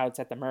her on the outs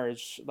at the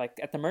merge. Like,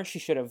 at the merge, she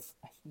should have,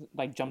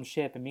 like, jumped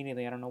ship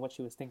immediately. I don't know what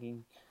she was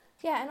thinking.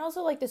 Yeah, and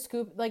also, like, the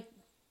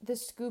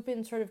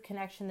Scoopin sort of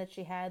connection that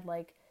she had,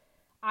 like,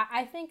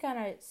 I think on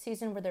a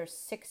season where there's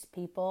 6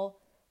 people,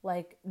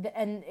 like,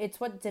 and it's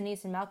what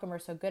Denise and Malcolm are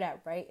so good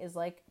at, right, is,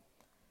 like,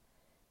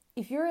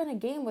 if you're in a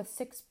game with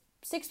six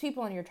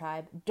people in your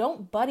tribe,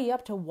 don't buddy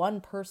up to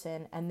one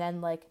person and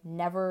then, like,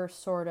 never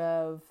sort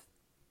of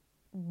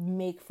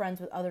make friends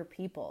with other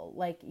people.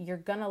 Like, you're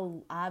gonna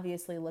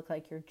obviously look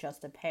like you're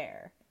just a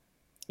pair.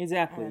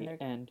 Exactly,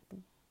 and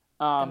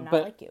not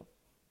like you.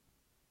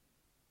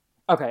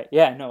 Okay,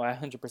 yeah, no, I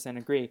 100%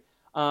 agree.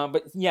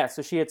 But yeah,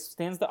 so she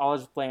stands the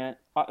olive branch.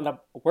 The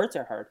words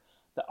are hard.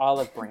 The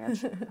olive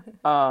branch,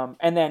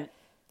 and then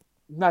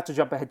not to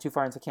jump ahead too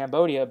far into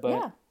Cambodia,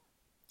 but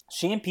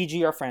she and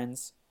PG are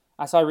friends.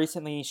 I saw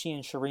recently she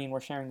and Shireen were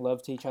sharing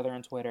love to each other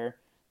on Twitter.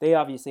 They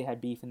obviously had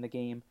beef in the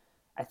game.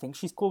 I think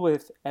she's cool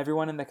with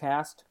everyone in the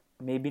cast.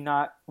 Maybe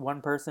not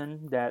one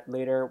person that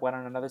later went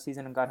on another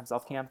season and got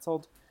himself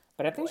canceled.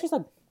 But I think she's,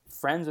 like,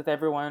 friends with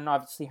everyone.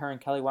 Obviously, her and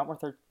Kelly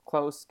Wentworth are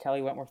close.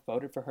 Kelly Wentworth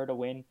voted for her to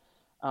win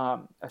a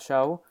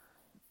show.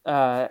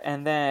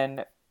 And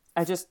then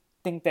I just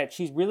think that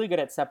she's really good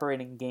at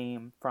separating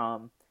game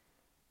from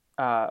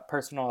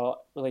personal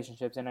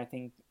relationships. And I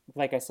think,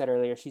 like I said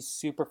earlier, she's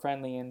super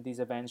friendly in these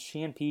events.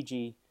 She and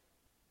PG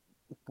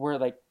were,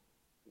 like,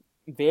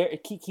 very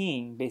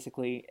keying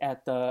basically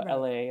at the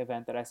LA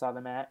event that I saw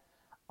them at.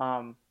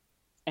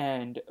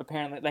 And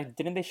apparently, like,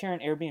 didn't they share an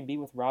Airbnb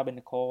with Rob and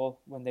Nicole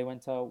when they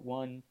went to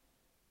one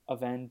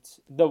event?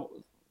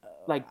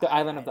 Like the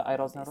Island of I the don't know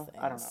Idols these now?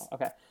 I don't know. things.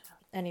 Okay.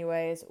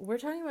 Anyways, we're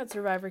talking about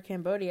Survivor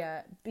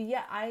Cambodia, but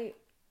yeah,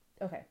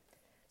 okay.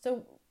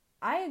 So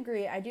I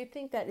agree. I do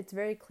think that it's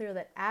very clear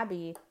that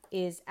Abby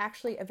is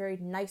actually a very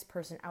nice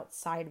person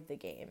outside of the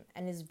game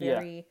and is Yeah.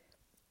 very,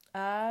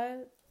 I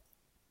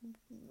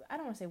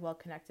don't want to say well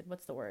connected.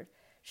 What's the word?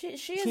 She is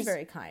She's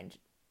very kind.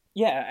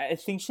 Yeah, I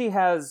think she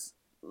has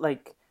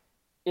like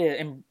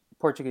in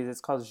Portuguese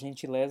it's called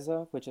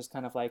gentileza, which is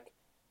kind of like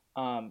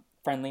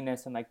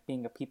friendliness and like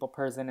being a people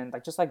person and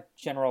like just like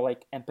general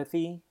like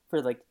empathy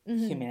for like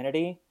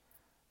humanity.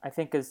 I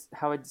think is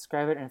how I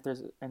describe it. And if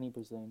there's any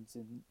Brazilians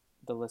in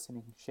the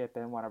listening ship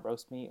and want to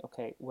roast me,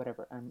 okay,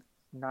 whatever. I'm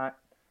not.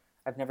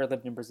 I've never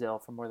lived in Brazil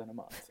for more than a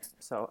month,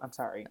 so I'm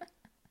sorry.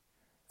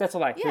 That's a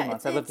lie. Yeah, 3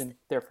 months. I lived in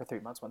there for 3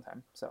 months one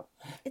time. So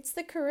it's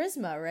the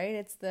charisma, right?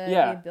 It's the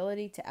yeah,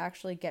 ability to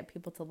actually get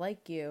people to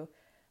like you.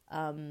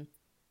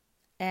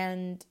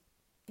 And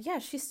yeah,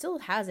 she still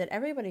has it.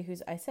 Everybody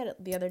who's, I said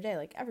it the other day,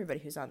 like everybody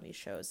who's on these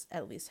shows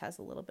at least has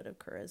a little bit of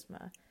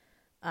charisma.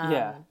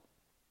 yeah.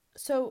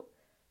 So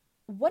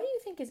what do you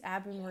think is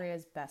Abby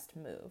Maria's best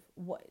move?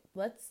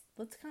 Let's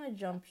kind of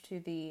jump to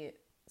the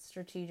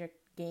strategic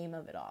game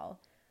of it all.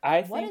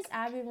 What is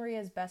Abby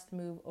Maria's best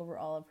move over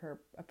all of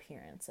her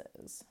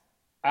appearances?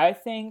 I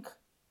think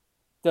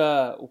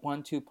the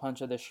 1-2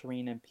 punch of the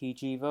Shireen and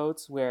PG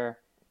votes, where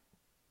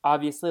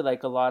obviously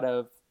like a lot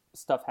of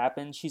stuff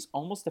happens. She's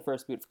almost the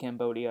first boot of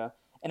Cambodia,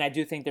 and I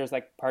do think there's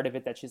like part of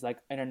it that she's like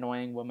an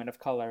annoying woman of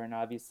color, and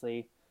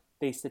obviously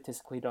they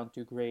statistically don't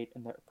do great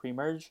in the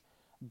pre-merge,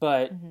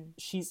 but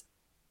she's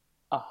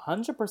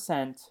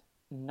 100%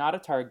 not a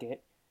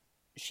target.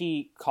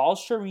 She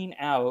calls Shireen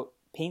out,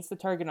 paints the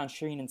target on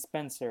Shireen and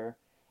Spencer,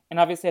 and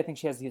obviously I think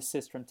she has the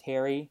assist from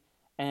Terry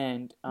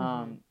and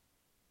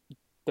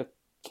the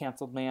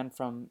canceled man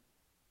from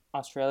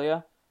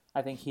Australia.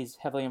 I think he's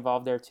heavily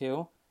involved there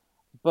too.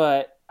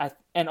 But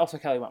and also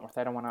Kelly Wentworth.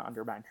 I don't want to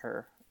undermine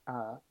her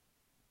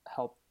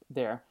help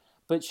there.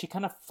 But she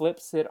kind of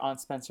flips it on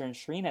Spencer and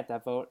Shireen at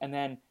that vote, and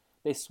then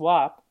they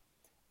swap.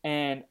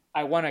 And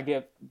I want to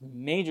give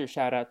major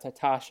shout out to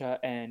Tasha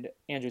and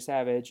Andrew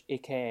Savage,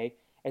 aka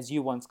as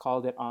you once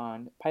called it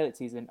on pilot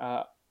season,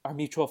 our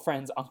mutual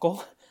friend's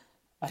uncle.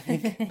 I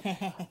think,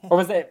 or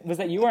was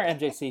that you or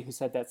MJC who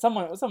said that?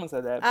 Someone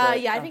said that.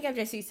 But, yeah, I think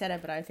MJC said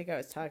it, but I think I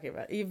was talking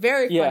about it.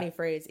 Very funny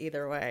phrase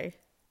either way.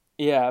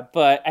 Yeah,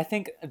 but I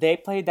think they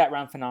played that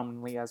round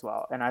phenomenally as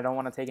well, and I don't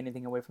want to take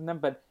anything away from them.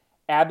 But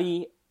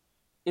Abby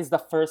is the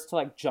first to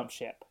like jump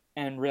ship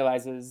and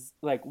realizes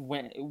like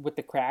when with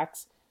the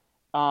cracks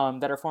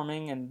that are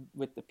forming and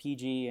with the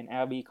PG and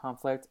Abby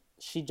conflict,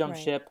 she jumps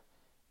ship,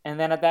 and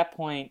then at that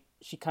point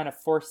she kind of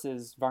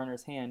forces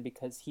Varner's hand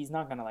because he's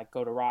not gonna like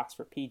go to rocks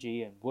for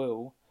PG and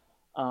woo.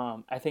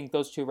 I think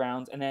those 2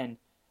 rounds, and then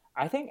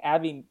I think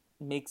Abby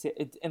makes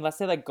it unless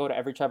they like go to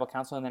every tribal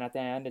council and then at the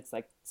end it's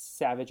like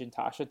Savage and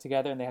Tasha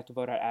together and they have to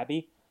vote out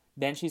Abby,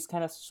 then she's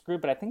kind of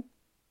screwed. But I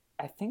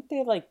think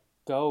they like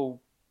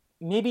go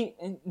maybe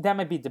that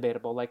might be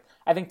debatable. Like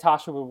I think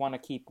Tasha would want to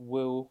keep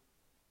Wu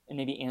and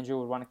maybe Andrew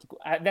would want to keep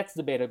that's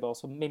debatable.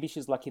 So maybe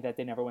she's lucky that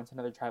they never went to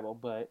another tribal.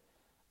 But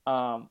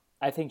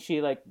I think she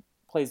like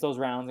plays those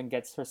rounds and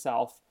gets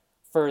herself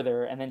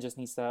further and then just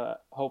needs to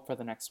hope for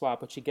the next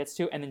swap, which she gets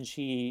to, and then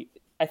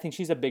I think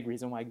she's a big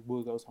reason why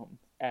Wu goes home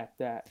at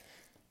that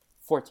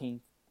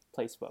 14th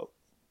place vote.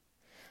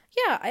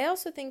 Yeah, I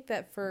also think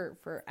that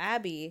for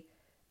Abby,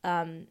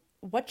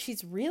 what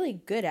she's really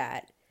good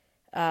at,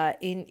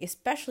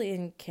 especially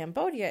in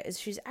Cambodia, is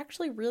she's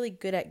actually really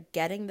good at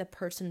getting the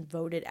person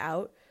voted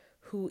out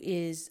who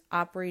is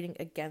operating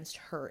against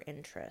her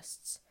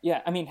interests.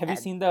 Yeah, I mean, have you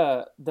seen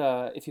the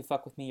If You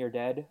Fuck With Me, You're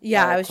Dead?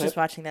 Yeah, I was just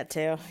watching that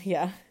too.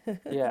 Yeah.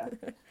 Yeah.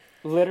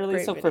 Literally,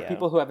 Great so video. for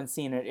people who haven't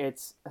seen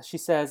it, she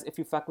says, "If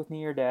you fuck with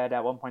me, you're dead,"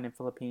 at one point in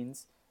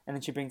Philippines, and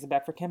then she brings it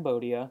back for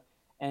Cambodia,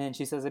 and then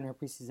she says in her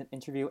preseason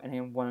interview and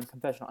in one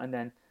confessional, and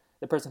then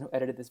the person who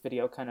edited this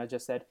video kind of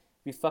just said,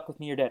 "If you fuck with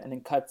me, you're dead," and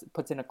then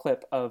puts in a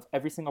clip of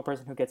every single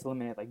person who gets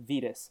eliminated, like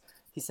Vetus.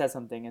 He says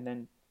something, and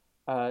then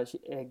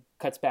it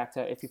cuts back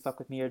to "If you fuck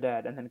with me, you're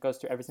dead," and then it goes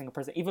to every single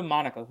person. Even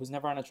Monica, who's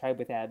never on a tribe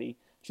with Abby,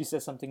 she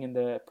says something in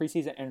the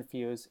preseason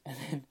interviews, and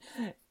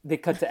then they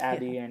cut to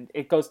Abby, and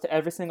it goes to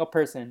every single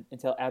person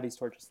until Abby's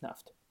torch is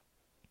snuffed.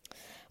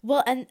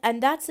 Well,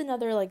 and that's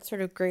another like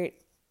sort of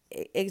great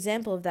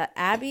example of that.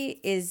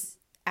 Abby is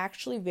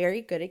actually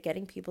very good at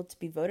getting people to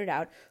be voted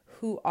out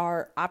who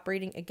are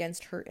operating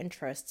against her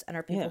interests and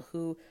are people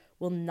who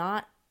will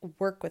not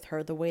work with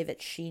her the way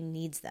that she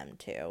needs them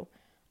to.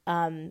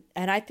 And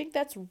I think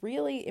that's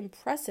really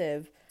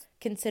impressive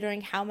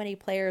considering how many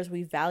players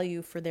we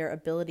value for their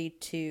ability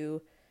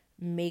to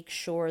make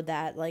sure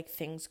that like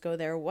things go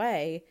their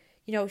way.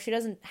 You know, she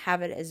doesn't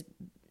have it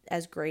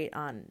as great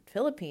on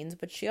Philippines,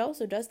 but she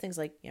also does things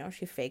like, you know,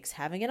 she fakes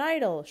having an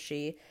idol.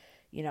 She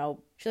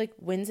like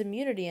wins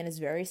immunity and is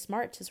very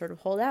smart to sort of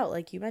hold out,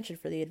 like you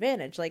mentioned, for the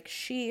advantage. Like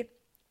she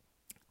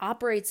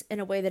operates in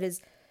a way that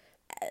is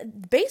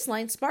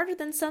baseline smarter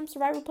than some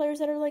Survivor players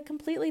that are like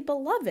completely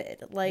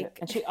beloved. Like,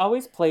 and she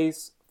always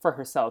plays for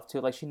herself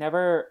too. Like she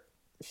never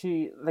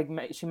she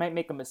might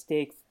make a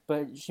mistake,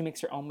 but she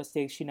makes her own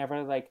mistakes. She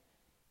never like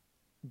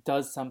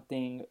does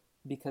something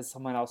because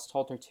someone else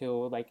told her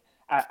to.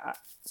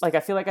 I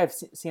feel like I've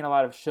seen a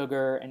lot of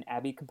Sugar and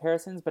Abby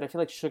comparisons, but I feel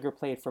like Sugar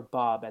played for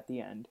Bob at the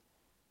end,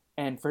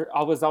 and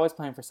I was always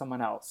playing for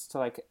someone else to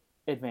like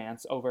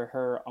advance over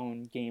her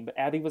own game. But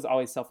Abby was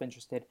always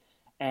self-interested,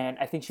 and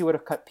I think she would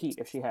have cut Pete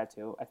if she had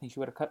to. I think she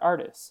would have cut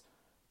Artis.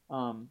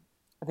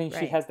 I think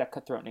she has that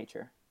cutthroat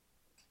nature.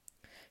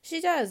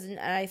 She does, and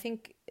I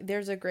think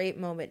there's a great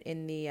moment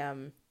in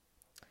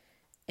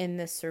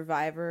the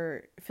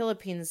Survivor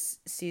Philippines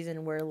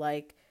season where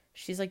like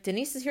she's like,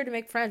 Denise is here to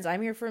make friends.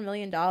 I'm here for $1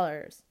 million.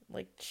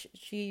 Like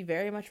she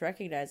very much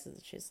recognizes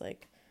it. She's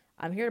like,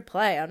 I'm here to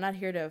play. I'm not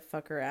here to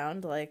fuck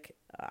around. Like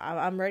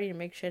I'm ready to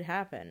make shit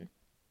happen.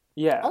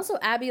 Yeah. Also,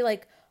 Abby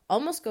like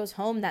almost goes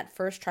home that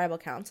first tribal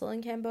council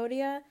in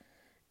Cambodia,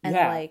 and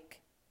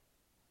like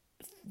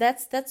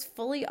that's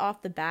fully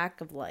off the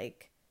back of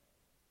like,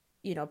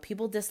 you know,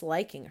 people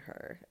disliking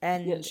her.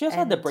 And she also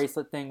had the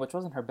bracelet thing, which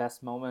wasn't her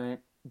best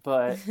moment,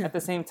 but at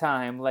the same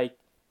time, like,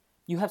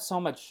 you have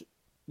so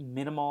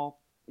minimal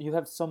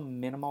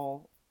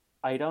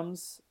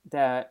items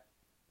that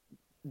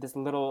this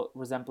little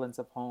resemblance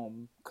of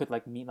home could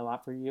like mean a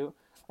lot for you.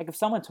 Like if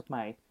someone took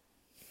my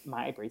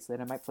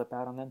bracelet, I might flip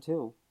out on them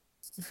too.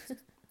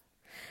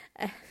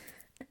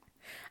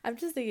 I'm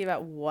just thinking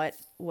about what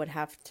would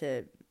have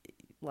to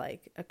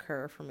like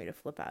occur for me to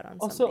flip out on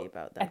somebody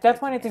about that. At that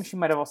point, I think she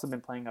might have also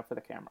been playing up for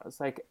the cameras.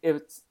 Like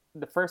it's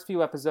the first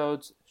few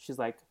episodes, she's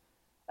like,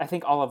 I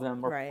think all of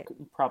them were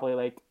probably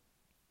like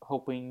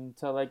hoping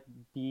to like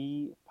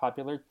be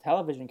popular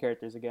television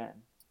characters again.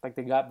 Like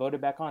they got voted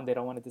back on. They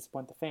don't want to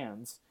disappoint the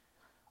fans.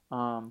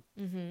 I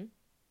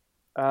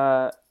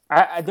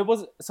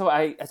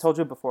told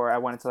you before I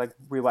wanted to like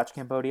rewatch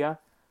Cambodia.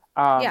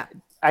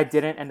 I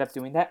didn't end up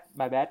doing that.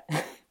 My bad.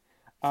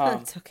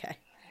 It's okay.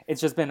 It's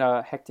just been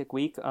a hectic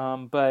week.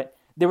 But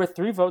there were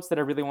 3 votes that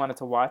I really wanted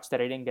to watch that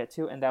I didn't get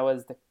to, and that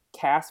was the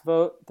Cass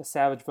vote, the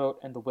Savage vote,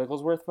 and the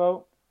Wigglesworth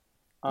vote.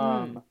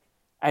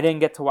 I didn't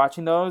get to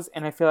watching those,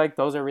 and I feel like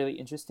those are really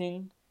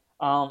interesting.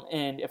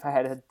 And if I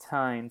had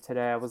time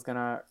today, I was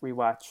gonna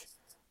rewatch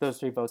those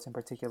 3 votes in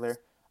particular,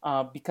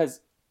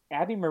 because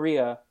Abby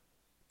Maria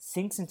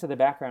sinks into the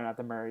background at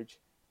the merge,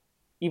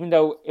 even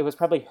though it was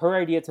probably her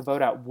idea to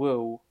vote out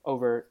Wu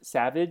over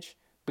Savage,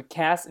 but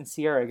Cass and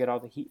Sierra get all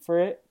the heat for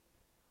it.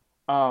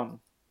 And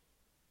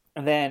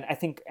then I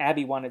think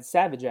Abby wanted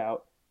Savage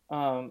out,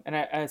 and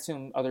I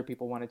assume other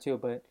people wanted too,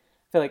 but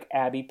I feel like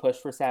Abby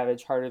pushed for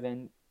Savage harder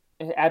than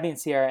Abby and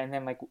Sierra, and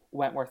then like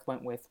Wentworth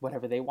went with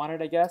whatever they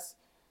wanted, I guess,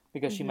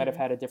 because she might have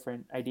had a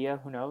different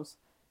idea. Who knows?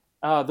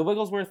 The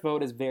Wigglesworth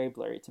vote is very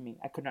blurry to me.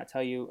 I could not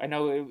tell you. I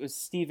know it was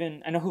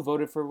Steven. I know who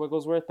voted for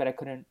Wigglesworth, but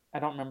I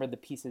don't remember the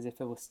pieces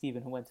if it was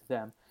Steven who went to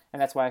them.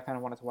 And that's why I kind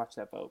of wanted to watch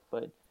that vote,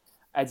 but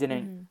I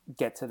didn't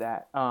get to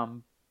that.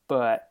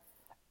 But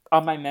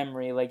on my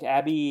memory, like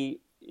Abby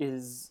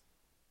is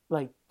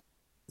like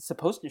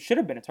should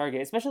have been a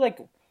target, especially like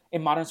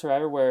in Modern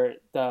Survivor where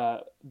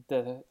the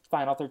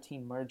Final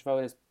 13 merge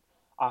vote is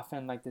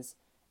often like this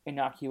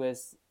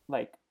innocuous,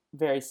 like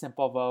very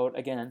simple vote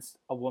against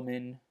a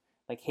woman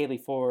like Haley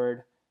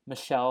Ford,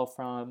 Michelle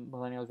from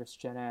Millennials vs.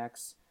 Gen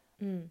X.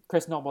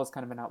 Chris Noble is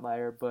kind of an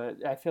outlier,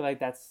 but I feel like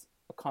that's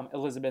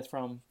Elizabeth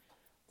from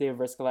David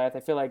vs. Goliath.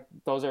 I feel like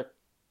those are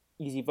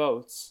easy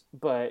votes,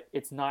 but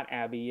it's not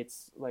Abby.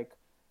 It's like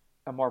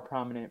a more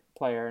prominent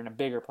player and a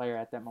bigger player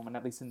at that moment,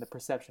 at least in the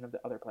perception of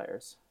the other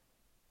players.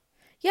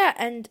 Yeah,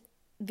 and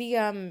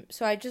the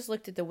so I just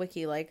looked at the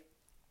wiki, like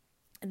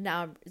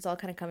now it's all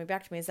kind of coming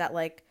back to me, is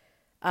that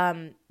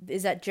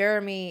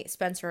Jeremy,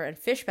 Spencer, and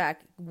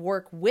Fishback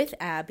work with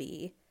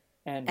Abby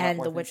and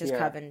the Witches'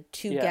 Coven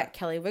to get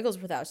Kelly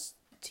Wigglesworth out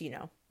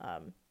to,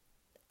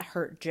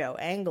 hurt Joe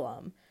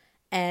Anglim.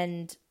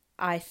 And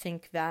I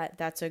think that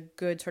that's a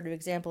good sort of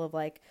example of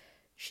like,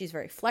 she's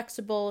very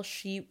flexible.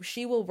 She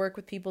will work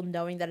with people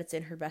knowing that it's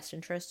in her best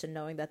interest and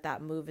knowing that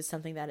that move is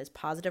something that is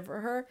positive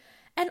for her.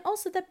 And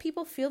also that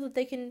people feel that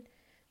they can,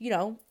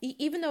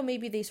 even though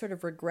maybe they sort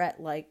of regret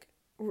like,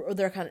 or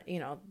they're kind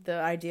of,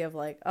 the idea of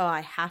like, oh,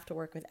 I have to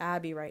work with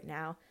Abby right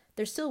now.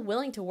 They're still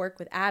willing to work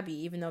with Abby,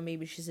 even though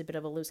maybe she's a bit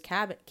of a loose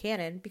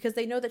cannon, because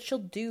they know that she'll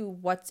do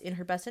what's in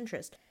her best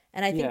interest.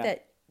 And I think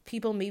that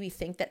people maybe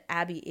think that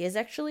Abby is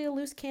actually a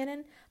loose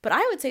cannon, but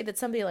I would say that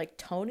somebody like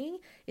Tony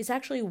is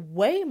actually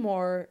way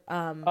more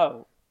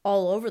all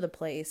over the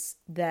place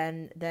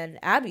than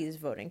Abby's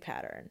voting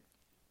pattern.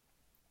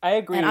 I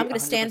agree. And I'm going to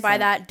stand by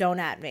that. Don't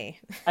at me.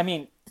 I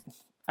mean,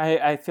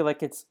 I feel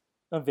like it's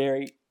a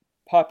very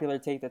popular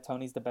take that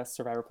Tony's the best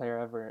Survivor player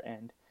ever,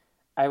 and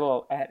I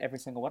will at every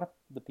single one of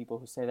the people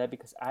who say that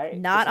because I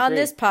not disagree. On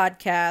this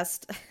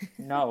podcast.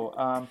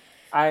 No,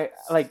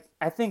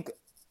 I think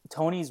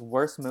Tony's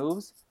worst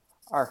moves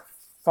are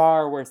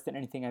far worse than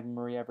anything Abby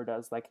Marie ever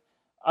does. Like,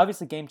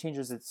 obviously, Game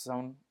Changers its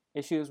own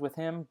issues with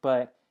him,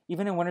 but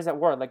even in Winners at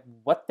War, like,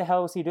 what the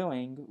hell was he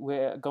doing?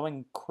 We're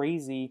going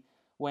crazy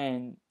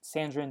when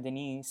Sandra and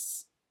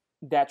Denise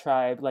that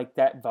tribe, like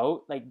that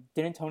vote, like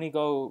didn't Tony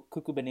go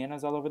cuckoo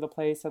bananas all over the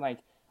place and like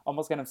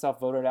almost got himself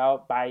voted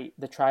out by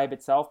the tribe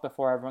itself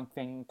before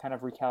everything kind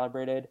of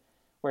recalibrated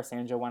where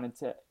Sandra wanted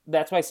to.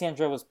 That's why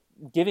Sandra was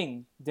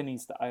giving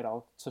Denise the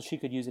idol so she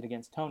could use it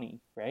against Tony,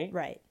 right?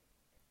 Right.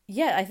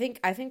 Yeah, I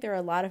think there are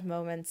a lot of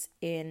moments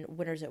in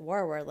Winners at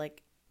War where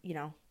like,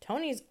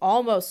 Tony's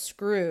almost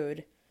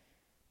screwed,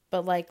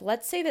 but like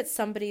let's say that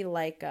somebody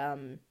like I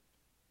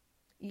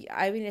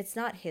mean it's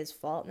not his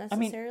fault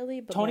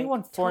necessarily, but Tony like,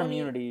 won four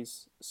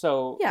immunities,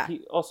 so Yeah.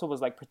 he also was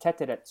like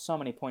protected at so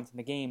many points in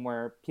the game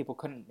where people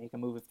couldn't make a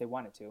move if they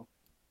wanted to.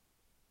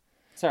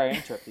 Sorry, I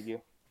interrupted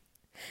you.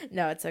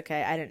 No, it's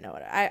okay. I didn't know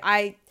it.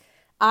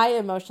 I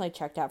emotionally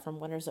checked out from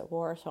Winners at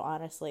War, so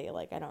honestly,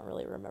 like I don't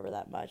really remember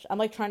that much. I'm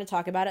like trying to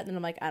talk about it, and then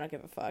I'm like, I don't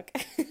give a fuck.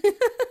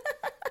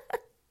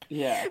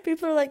 Yeah.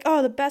 People are like,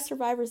 "Oh, the best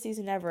Survivor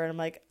season ever," and I'm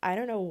like, I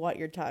don't know what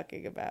you're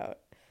talking about.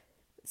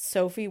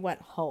 Sophie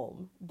went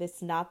home. This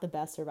is not the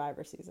best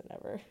Survivor season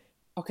ever.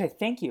 Okay,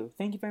 thank you.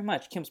 Thank you very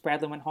much. Kim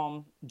Spradlin went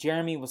home.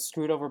 Jeremy was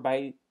screwed over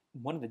by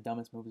one of the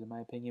dumbest moves, in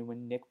my opinion,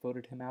 when Nick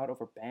voted him out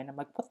over Ben. I'm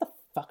like, what the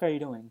fuck are you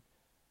doing?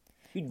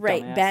 You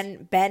Right,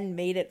 dumbass. Ben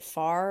made it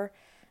far.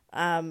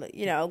 Like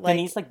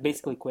Denise, like,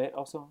 basically quit,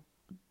 also.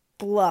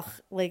 blah,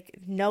 like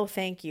no,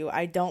 thank you.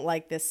 I don't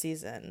like this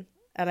season,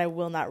 and I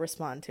will not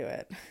respond to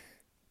it.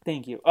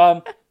 Thank you.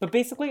 But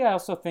basically, I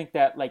also think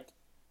that, like,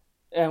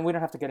 and we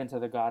don't have to get into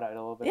the God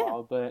Idol of it Yeah.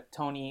 all, but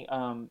Tony,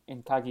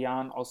 in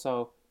Cagayan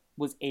also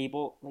was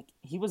able, like,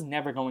 he was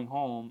never going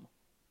home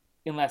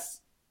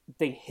unless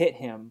they hit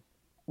him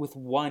with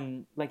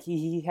one, like,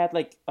 he had,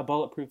 like, a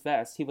bulletproof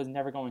vest. He was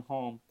never going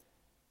home.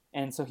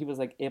 And so he was,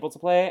 like, able to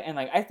play it. And,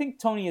 like, I think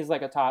Tony is,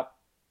 like, a top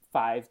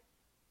 5,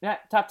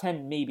 not top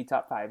 10, maybe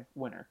top 5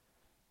 winner.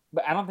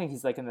 But I don't think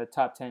he's, like, in the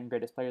top 10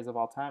 greatest players of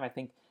all time. I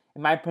think,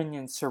 in my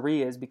opinion,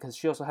 Suri is, because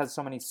she also has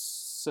so many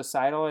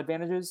societal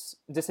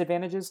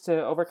disadvantages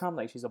to overcome.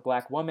 Like, she's a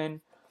black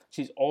woman.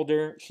 She's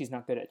older. She's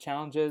not good at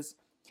challenges.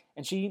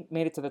 And she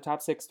made it to the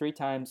top 6 3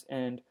 times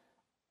and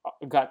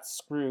got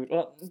screwed.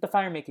 Well, the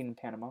fire making in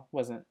Panama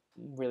wasn't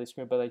really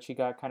screwed, but, like, she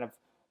got kind of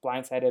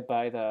blindsided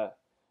by the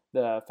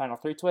final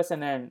 3 twist,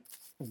 and then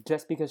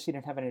just because she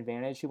didn't have an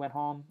advantage, she went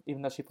home,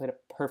 even though she played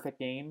a perfect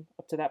game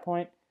up to that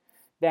point.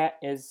 That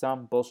is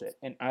some bullshit,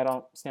 and I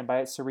don't stand by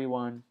it. Suri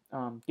won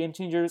Game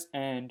Changers,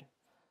 and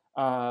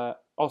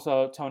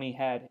also Tony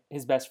had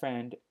his best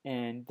friend,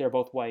 and they're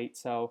both white,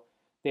 so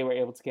they were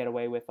able to get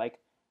away with like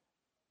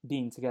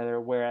being together,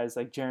 whereas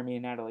like Jeremy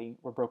and Natalie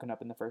were broken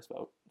up in the first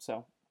vote.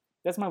 So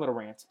that's my little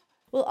rant.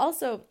 Well,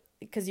 also,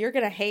 because you're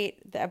going to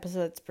hate the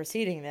episode that's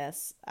preceding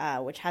this,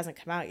 which hasn't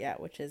come out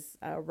yet, which is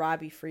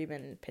Robbie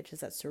Freeman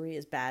pitches that Suri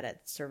is bad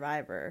at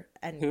Survivor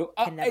and Who?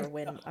 can never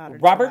win on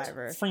Robert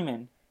Survivor.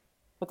 Freeman.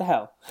 What the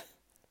hell?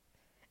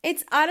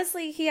 It's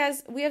honestly,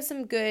 we have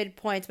some good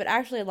points, but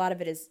actually a lot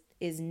of it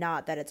is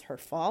not that it's her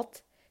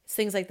fault. It's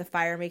things like the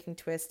fire making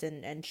twist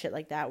and shit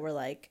like that where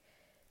like,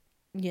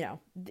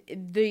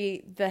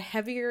 the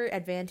heavier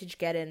advantage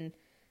get in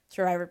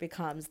Survivor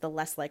becomes, the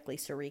less likely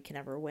Suri can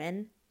ever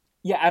win.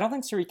 Yeah, I don't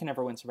think Suri can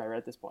ever win Survivor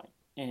at this point,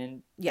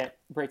 and Yeah. that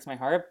breaks my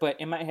heart. But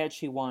in my head,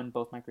 she won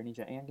both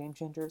Micronesia and Game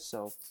Changers,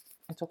 so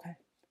it's okay.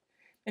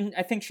 And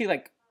I think she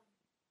like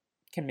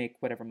can make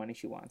whatever money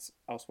she wants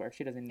elsewhere.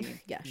 She doesn't need.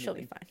 Yeah, she'll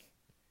be fine.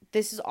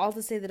 This is all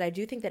to say that I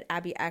do think that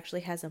Abby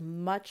actually has a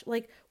much,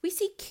 like, we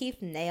see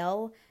Keith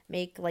Nail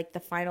make like the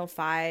final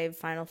 5,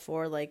 final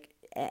 4, like,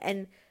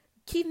 and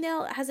Keith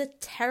Nail has a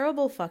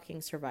terrible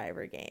fucking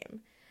Survivor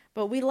game,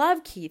 but we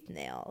love Keith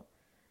Nail.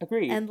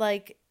 Agreed. And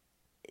like,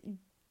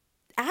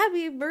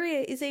 Abby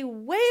Maria is a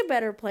way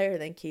better player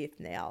than Keith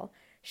Nail.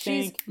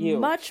 She's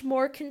much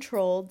more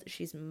controlled.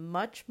 She's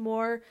much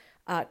more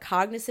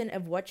cognizant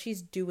of what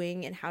she's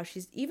doing and how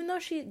she's, even though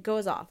she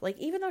goes off, like,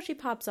 even though she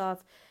pops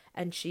off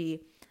and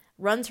she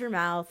runs her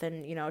mouth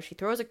and, she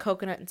throws a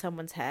coconut in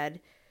someone's head,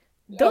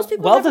 those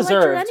people never liked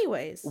her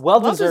anyways.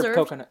 Well-deserved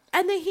coconut.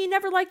 And he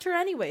never liked her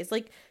anyways.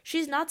 Like,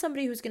 she's not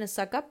somebody who's going to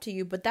suck up to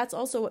you, but that's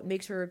also what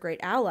makes her a great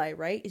ally,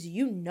 right? Is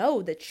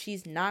that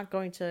she's not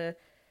going to,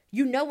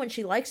 when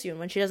she likes you and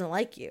when she doesn't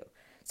like you.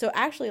 So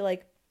actually,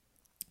 like,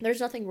 there's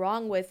nothing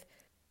wrong with,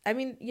 I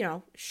mean,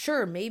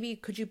 sure, maybe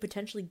could you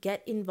potentially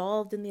get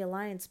involved in the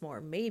alliance more?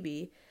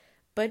 Maybe.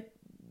 But,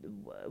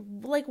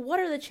 like, what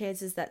are the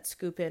chances that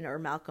Scoopin or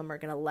Malcolm are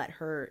going to let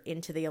her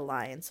into the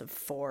alliance of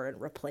 4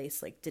 and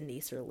replace, like,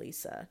 Denise or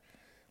Lisa?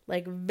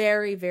 Like,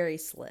 very, very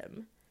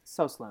slim.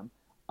 So slim.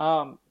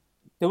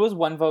 There was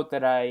one vote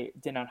that I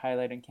did not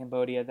highlight in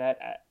Cambodia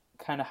that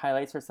kind of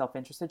highlights her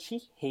self-interest.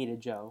 She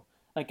hated Joe.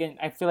 Like, and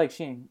I feel like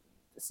she and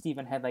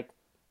Steven had, like,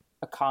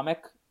 a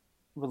comic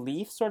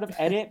relief sort of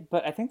edit,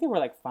 but I think they were,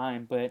 like,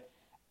 fine. But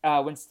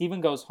when Steven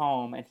goes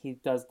home and he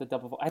does the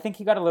double vote, I think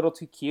he got a little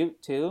too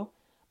cute, too.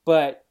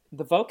 But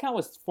the vote count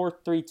was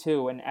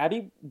 4-3-2, and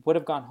Abby would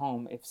have gone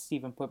home if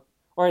Steven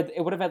or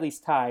it would have at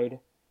least tied,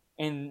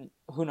 and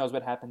who knows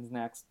what happens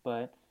next,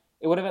 but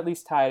it would have at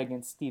least tied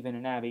against Steven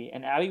and Abby.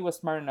 And Abby was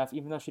smart enough,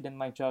 even though she didn't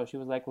like Joe, she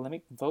was like, let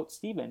me vote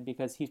Steven,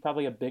 because he's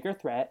probably a bigger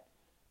threat,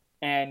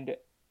 and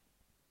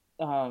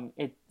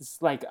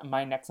it's like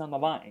my neck's on the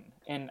line.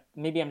 And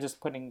maybe I'm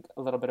just putting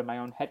a little bit of my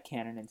own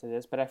headcanon into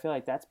this, but I feel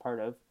like that's part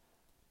of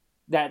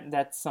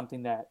that's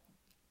something that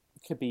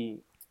could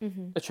be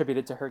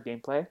attributed to her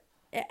gameplay.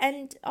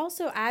 And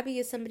also, Abby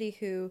is somebody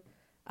who,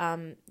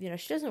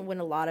 she doesn't win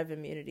a lot of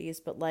immunities,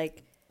 but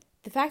like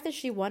the fact that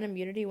she won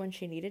immunity when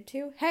she needed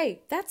to,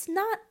 hey, that's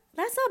not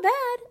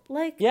bad.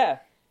 Like, yeah,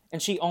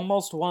 and she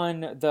almost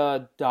won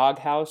the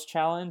doghouse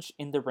challenge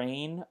in the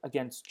rain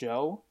against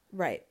Joe.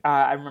 Right.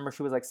 I remember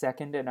she was like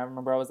second, and I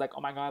remember I was like,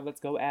 oh my god, let's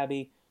go,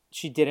 Abby.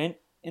 She didn't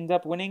end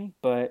up winning,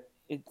 but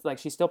it's like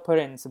she still put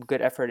in some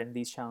good effort in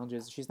these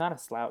challenges. She's not a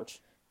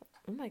slouch.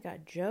 Oh my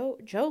god, Joe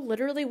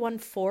literally won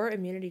 4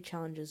 immunity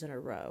challenges in a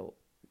row.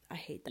 I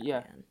hate that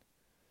man.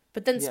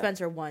 But then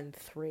Spencer won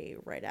 3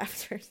 right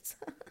after.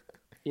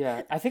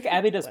 Yeah, I think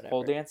Abby does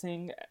pole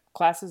dancing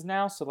classes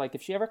now, so like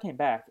if she ever came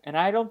back, and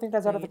I don't think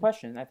that's out of the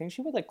question. I think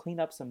she would like clean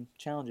up some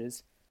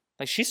challenges.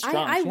 Like she's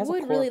strong. I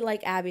would really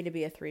like Abby to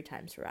be a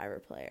 3-time Survivor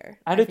player.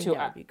 I do too.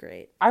 That would be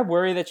great. I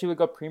worry that she would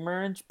go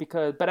pre-merge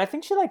but I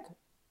think she like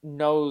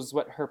knows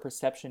what her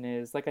perception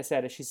is. Like I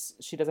said,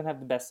 she doesn't have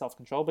the best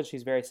self-control, but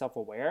she's very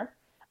self-aware.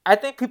 I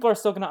think people are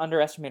still going to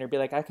underestimate her. Be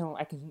like, I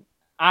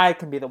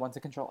can be the one to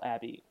control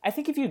Abby. I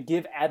think if you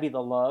give Abby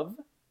the love,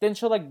 then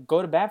she'll like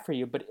go to bat for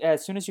you. But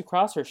as soon as you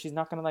cross her, she's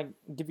not going to like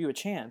give you a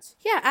chance.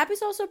 Yeah, Abby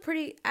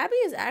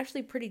is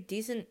actually pretty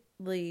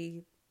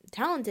decently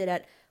talented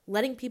at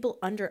letting people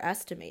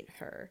underestimate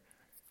her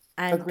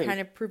and kind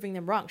of proving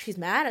them wrong. She's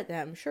mad at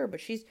them, sure,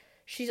 but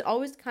she's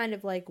always kind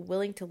of like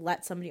willing to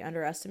let somebody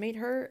underestimate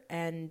her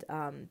and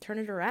turn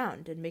it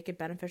around and make it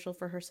beneficial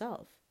for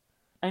herself.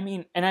 I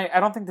mean, and I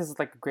don't think this is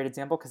like a great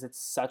example because it's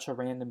such a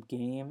random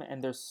game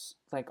and there's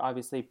like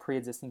obviously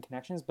pre-existing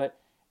connections, but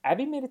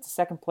Abby made it to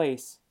second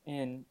place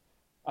in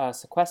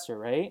Sequester,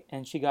 right?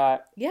 And she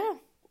got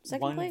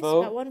second place,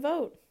 got 1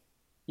 vote.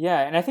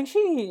 Yeah, and I think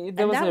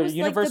there was a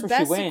universe like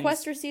where she wins. The best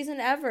Sequester season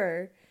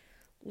ever.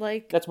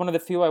 Like that's one of the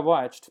few I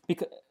watched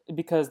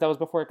because that was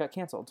before it got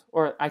canceled,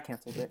 or I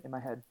canceled it in my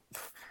head.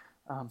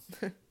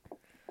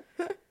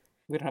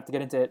 We don't have to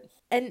get into it.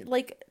 And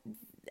like,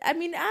 I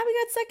mean, Abby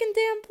got second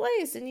damn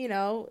place, and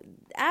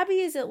Abby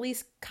is at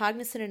least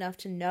cognizant enough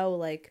to know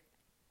like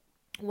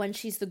when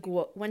she's the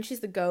goat, when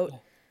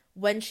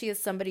she is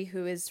somebody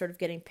who is sort of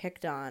getting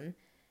picked on,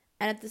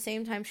 and at the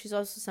same time, she's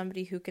also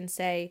somebody who can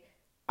say,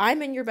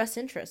 I'm in your best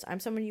interest. I'm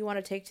someone you want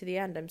to take to the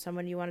end. I'm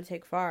someone you want to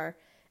take far.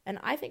 And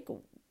I think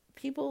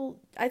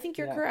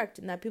you're correct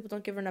in that people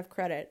don't give her enough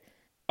credit.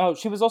 Oh,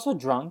 she was also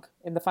drunk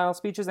in the final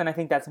speeches, and I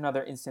think that's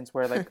another instance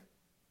where like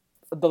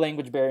the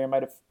language barrier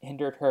might have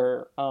hindered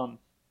her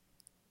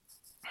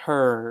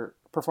her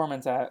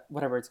performance at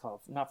whatever it's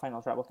called, not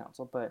Final Tribal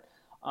Council, but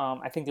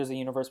I think there's a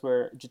universe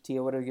where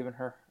J'Tia would have given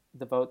her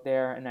the vote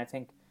there, and I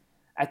think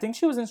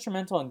she was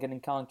instrumental in getting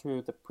Kellen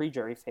through the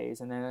pre-jury phase,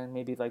 and then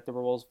maybe like the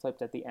roles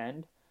flipped at the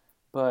end.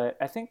 But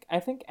I think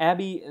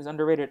Abby is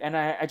underrated, and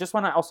I just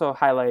want to also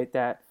highlight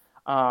that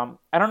I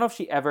don't know if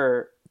she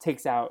ever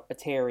takes out a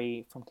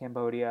Terry from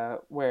Cambodia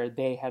where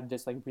they have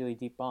this like really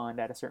deep bond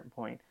at a certain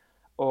point,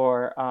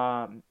 or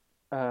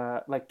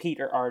like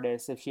Pete or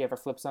Artis if she ever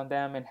flips on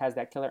them and has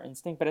that killer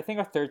instinct. But I think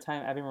a third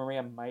time Abby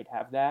Maria might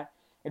have that.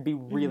 It'd be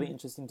really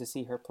interesting to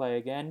see her play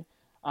again.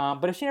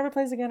 But if she never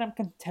plays again, I'm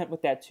content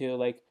with that too.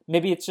 Like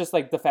maybe it's just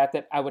like the fact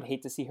that I would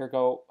hate to see her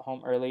go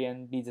home early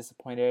and be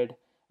disappointed.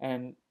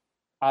 And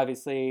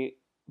obviously,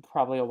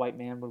 probably a white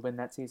man would win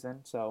that season.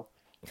 So,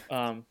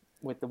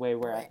 with the way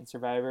we're at in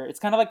Survivor, it's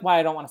kind of like why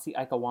I don't want to see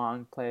Ika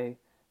Wong play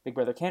Big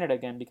Brother Canada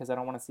again, because I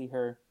don't want to see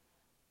her.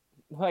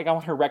 Like I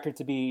want her record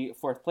to be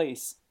 4th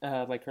place,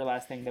 like her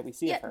last thing that we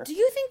see of her. Do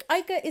you think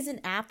Ika is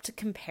an apt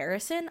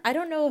comparison? I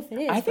don't know if it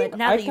is, but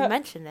now that you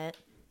mention it,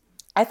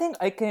 I think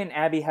Ika and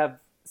Abby have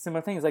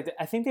similar things. Like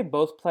I think they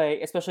both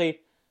play,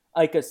 especially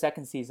Ika's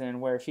second season,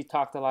 where she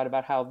talked a lot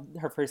about how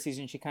her first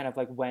season she kind of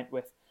like went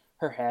with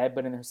her head,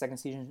 but in her second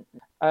season,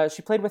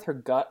 she played with her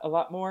gut a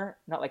lot more.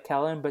 Not like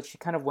Kellen, but she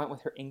kind of went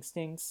with her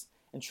instincts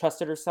and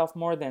trusted herself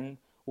more than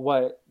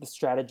what the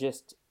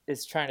strategist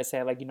is trying to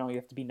say. Like, you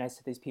have to be nice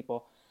to these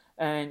people.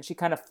 And she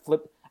kind of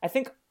flipped. I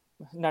think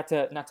not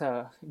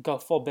to go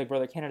full Big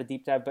Brother Canada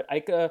deep dive, but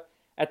Ika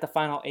at the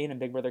final 8 in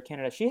Big Brother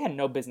Canada, she had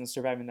no business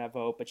surviving that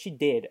vote, but she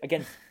did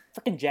against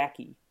freaking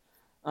Jackie.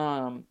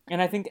 And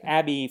I think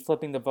Abby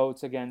flipping the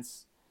votes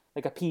against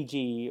like a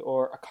PG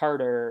or a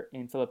Carter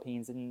in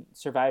Philippines and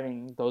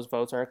surviving those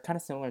votes are kind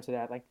of similar to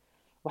that. Like,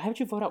 why would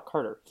you vote out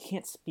Carter? He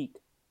can't speak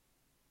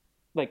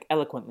like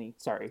eloquently.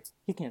 Sorry,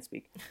 he can't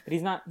speak, but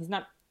he's not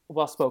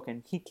well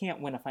spoken. He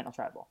can't win a final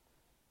tribal.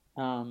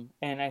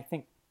 And I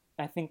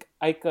think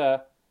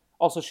Ika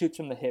also shoots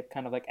from the hip,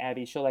 kind of like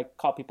Abby. She'll like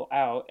call people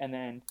out, and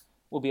then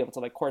we'll be able to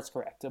like course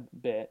correct a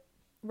bit.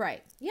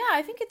 Right. Yeah,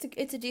 I think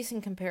it's a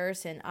decent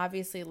comparison.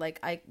 Obviously, like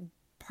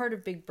part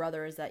of Big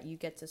Brother is that you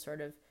get to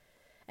sort of,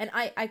 and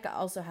Ika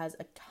also has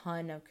a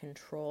ton of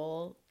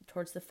control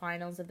towards the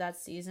finals of that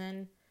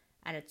season,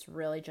 and it's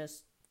really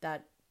just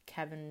that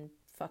Kevin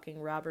fucking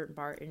Robert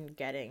Martin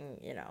getting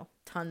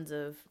tons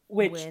of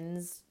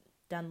wins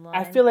down the line.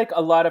 I feel like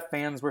a lot of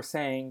fans were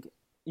saying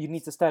you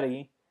need to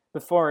study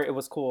before it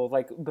was cool.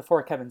 Like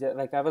before Kevin did.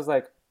 Like I was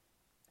like,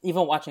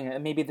 even watching it,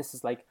 and maybe this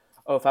is like,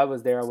 oh, if I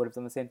was there, I would have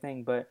done the same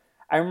thing. But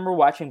I remember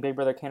watching Big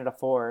Brother Canada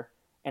 4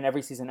 and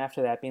every season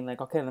after that being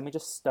like, okay, let me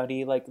just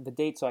study like the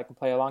dates so I can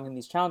play along in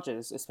these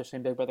challenges, especially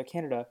in Big Brother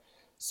Canada.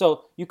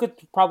 So you could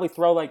probably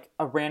throw like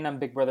a random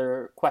Big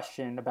Brother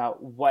question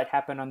about what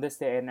happened on this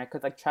day, and I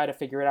could like try to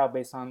figure it out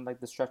based on like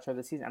the structure of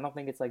the season. I don't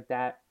think it's like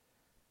that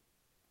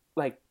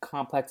like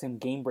complex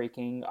and game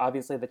breaking.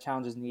 Obviously, the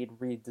challenges need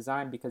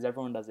redesign because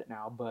everyone does it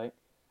now, but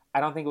I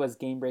don't think it was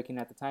game breaking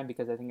at the time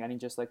because I think any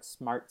just like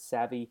smart,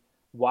 savvy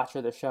watcher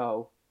of the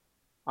show,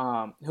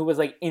 who was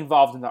like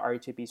involved in the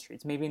RHAP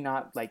streets, maybe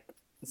not like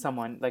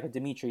someone like a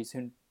Dimitris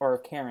who or a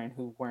Karen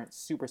who weren't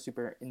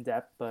super in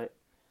depth, but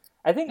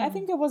I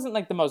think it wasn't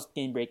like the most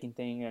game breaking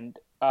thing, and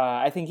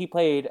I think he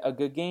played a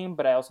good game,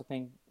 but I also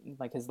think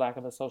like his lack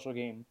of a social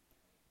game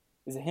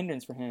is a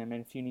hindrance for him.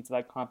 And if you need to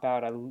like comp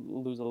out, I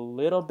lose a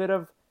little bit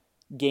of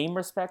game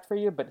respect for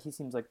you. But he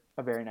seems like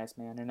a very nice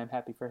man, and I'm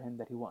happy for him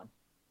that he won.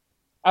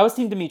 I was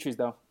Team Dimitris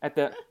though at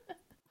the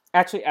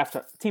actually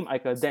after Team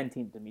Ica, then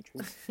Team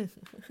Dimitris.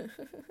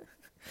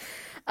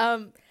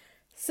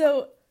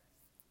 So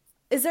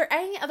is there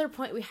any other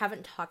point we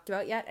haven't talked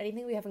about yet?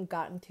 Anything we haven't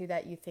gotten to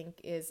that you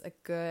think is a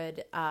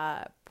good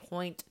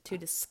point to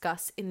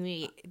discuss in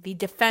the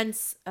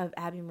defense of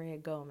Abby Maria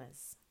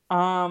Gomez?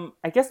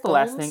 I guess the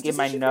last thing in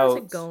my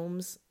notes.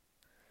 Gomes.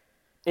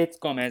 It's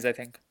Gomez, I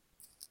think.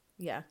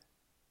 Yeah.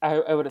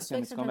 I would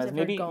assume it's Gomez.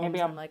 Maybe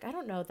I'm like, I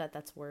don't know that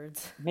that's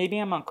words. Maybe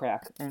I'm on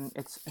crack and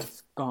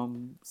it's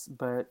Gomez,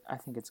 but I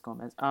think it's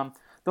Gomez.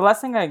 The last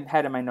thing I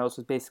had in my notes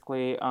was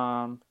basically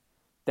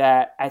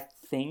that I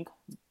think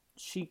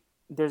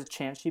there's a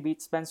chance she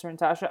beats Spencer and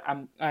Tasha.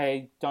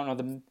 I don't know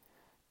the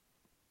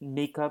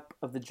makeup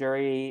of the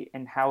jury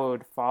and how it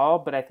would fall,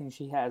 but I think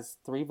she has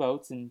 3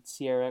 votes in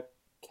Sierra,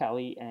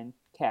 Kelly, and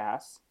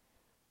Cass.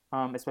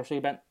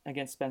 Especially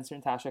against Spencer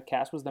and Tasha.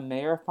 Cass was the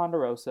mayor of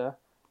Ponderosa.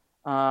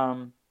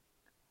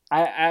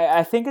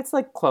 I think it's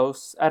like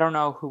close. I don't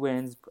know who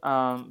wins,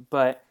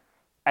 but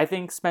I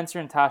think Spencer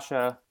and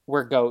Tasha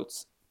were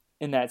GOATs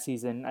in that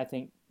season. I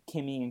think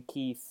Kimmy and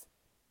Keith,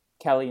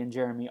 Kelly and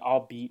Jeremy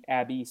all beat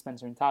Abby,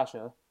 Spencer, and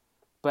Tasha.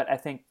 But I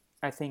think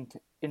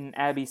in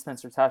Abby,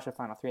 Spencer, Tasha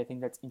final 3, I think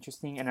that's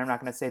interesting. And I'm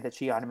not going to say that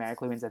she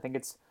automatically wins. I think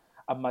it's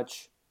a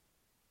much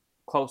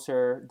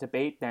closer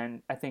debate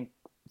than I think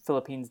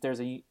Philippines.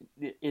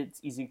 It's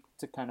easy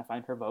to kind of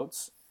find her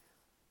votes.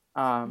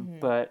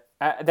 But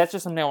that's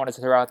just something I wanted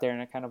to throw out there,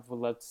 and I kind of would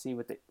love to see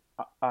what the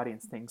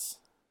audience thinks.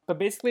 But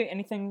basically,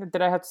 anything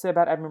that I have to say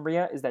about Abby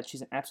Maria is that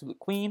she's an absolute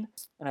queen,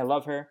 and I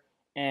love her.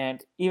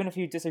 And even if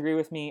you disagree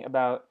with me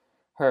about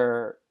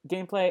her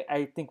gameplay,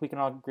 I think we can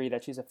all agree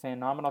that she's a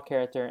phenomenal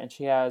character, and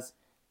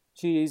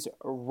she's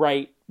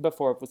right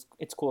before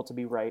it's cool to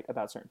be right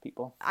about certain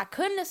people. I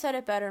couldn't have said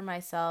it better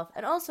myself.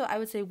 And also, I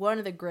would say one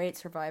of the great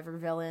Survivor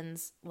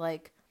villains,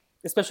 like...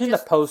 Especially in the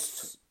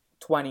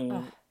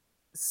post-20,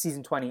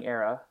 season 20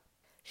 era.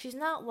 She's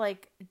not,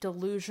 like,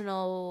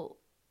 delusional...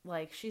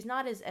 Like, she's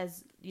not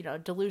as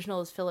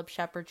delusional as Philip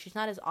Shepard. She's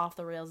not as off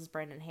the rails as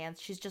Brandon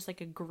Hance. She's just,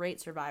 like, a great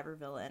Survivor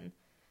villain.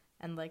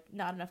 And, like,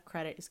 not enough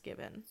credit is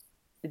given.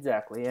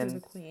 Exactly. To the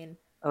queen.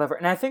 I love her.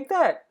 And I think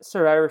that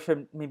Survivor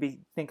should maybe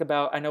think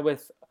about, I know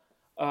with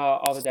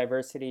all the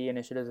diversity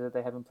initiatives that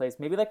they have in place,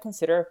 maybe, like,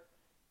 consider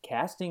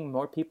casting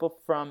more people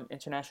from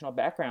international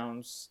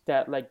backgrounds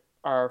that, like,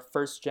 are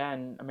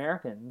first-gen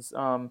Americans.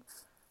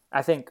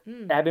 I think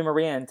Abby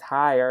Maria and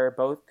Ty are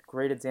both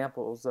great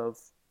examples of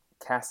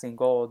casting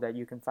gold that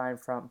you can find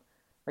from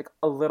like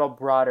a little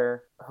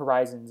broader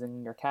horizons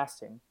in your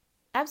casting.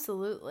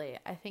 Absolutely.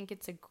 I think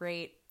it's a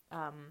great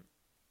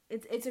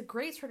it's a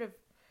great sort of,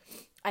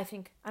 I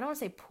think, I don't want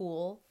to say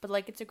pool, but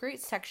like it's a great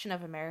section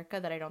of America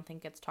that I don't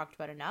think gets talked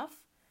about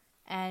enough.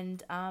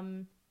 And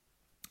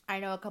I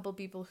know a couple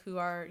people who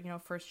are,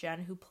 first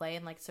gen who play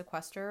in like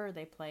Sequester, or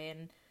they play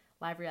in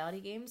live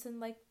reality games,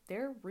 and like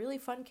they're really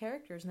fun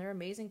characters and they're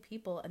amazing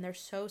people and they're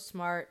so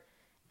smart,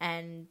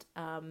 and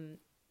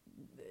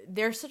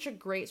they're such a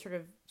great sort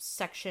of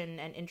section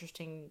and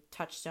interesting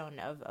touchstone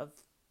of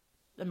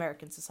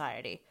American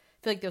society.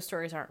 I feel like those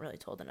stories aren't really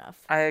told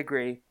enough. I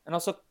agree. And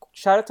also,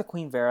 shout out to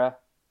Queen Vera,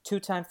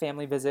 2-time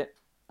family visit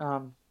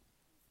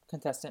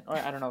contestant, or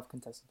I don't know if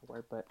contestant's the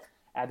word, but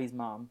Abby's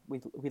mom.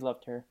 We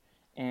loved her.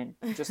 And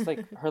just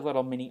like her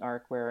little mini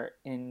arc where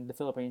in the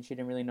Philippines she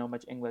didn't really know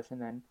much English,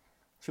 and then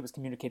she was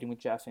communicating with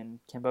Jeff in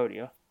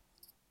Cambodia.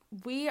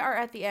 We are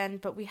at the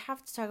end, but we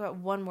have to talk about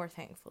one more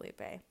thing,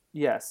 Felipe.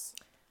 Yes.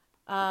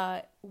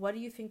 What do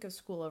you think of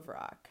School of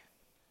Rock?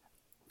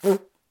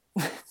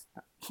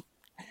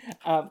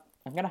 I'm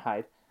gonna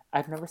hide.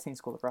 I've never seen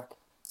School of Rock.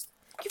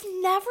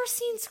 You've never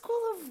seen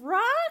School of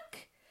Rock?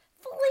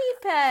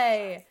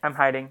 Felipe! I'm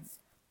hiding.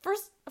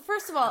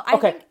 First of all, I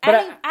think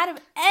out of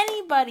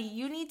anybody,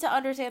 you need to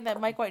understand that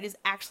Mike White is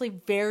actually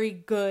very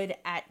good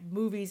at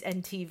movies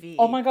and TV.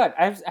 Oh my god.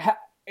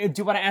 Do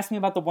you want to ask me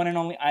about the one and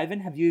only Ivan?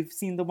 Have you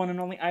seen the one and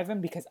only Ivan?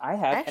 Because I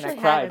have, and I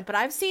cried. Haven't, but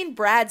I've seen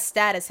Brad's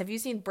Status. Have you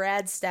seen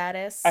Brad's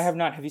Status? I have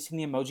not. Have you seen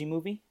the Emoji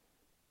Movie?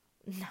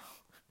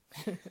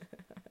 No.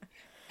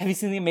 Have you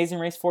seen The Amazing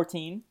Race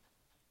 14?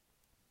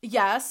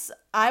 Yes,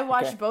 I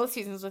watched Okay. both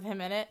seasons with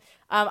him in it.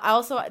 I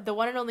also the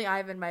one and only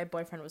Ivan, my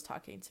boyfriend, was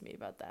talking to me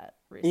about that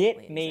recently, It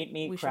and he's made like,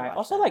 me "We should cry. watch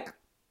Also, that." like,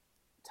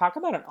 talk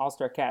about an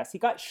all-star cast. He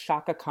got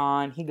Shaka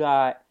Khan. He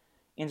got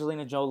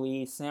Angelina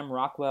Jolie, Sam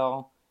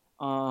Rockwell.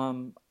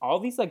 All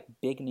these, like,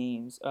 big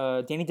names.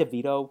 Danny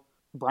DeVito,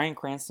 Bryan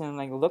Cranston.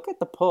 Like, look at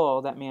the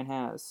pull that man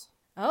has.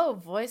 Oh,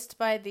 voiced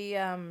by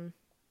the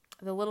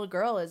little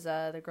girl is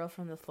the girl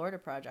from the Florida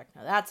Project.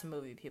 Now that's a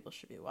movie people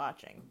should be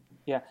watching.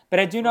 Yeah. But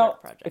I do Florida know,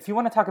 Project. if you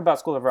want to talk about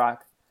School of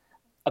Rock,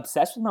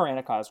 obsessed with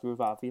Miranda Cosgrove,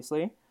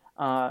 obviously.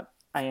 I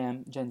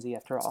am Gen Z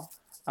after all.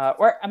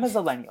 Or I'm a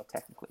Zillennial,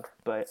 technically.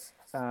 But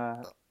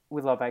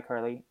we love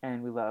iCarly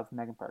and we love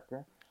Megan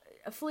Parker.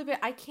 Felipe,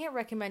 I can't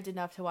recommend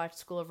enough to watch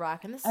School of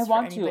Rock, and this I is for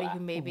want anybody to. who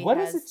maybe What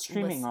has is it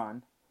streaming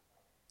on?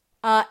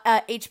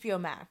 HBO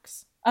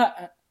Max.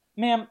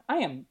 Ma'am, I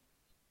am,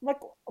 like,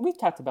 we've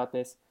talked about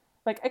this.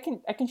 Like,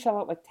 I can shell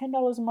out like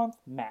 $10 a month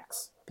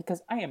max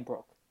because I am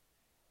broke.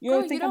 You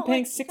Bro, think you I'm don't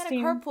paying like, 16?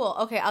 you gotta carpool.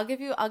 Okay, I'll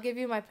give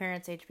you my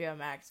parents' HBO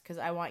Max because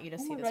I want you to Oh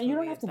see my this God, movie. you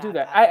don't have to do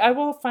that that. badly. I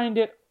will find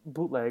it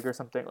bootleg or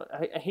something.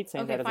 I hate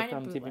saying Okay, that as a find it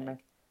film and TV bootleg. major.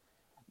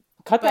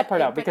 Cut that But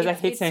part out but because I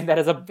hate it's saying that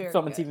as a very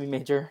film and good. TV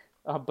major.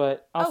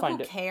 But I'll Oh, who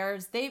find it.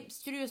 cares?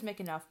 Studios make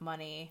enough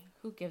money.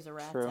 Who gives a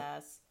rat's True.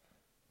 ass?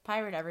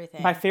 Pirate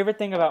everything. My favorite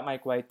thing about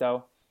Mike White,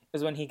 though,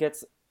 is when he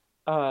gets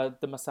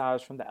the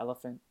massage from the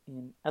elephant.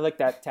 And I like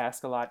that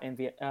task a lot in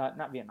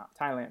not Vietnam,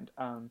 Thailand.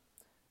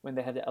 When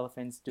they had the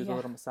elephants do the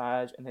little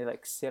massage and they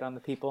like sit on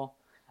the people.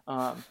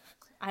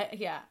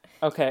 Yeah.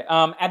 Okay.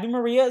 Abby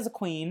Maria is a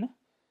queen.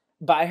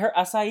 Buy her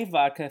acai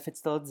vodka if it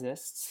still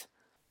exists.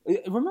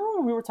 Remember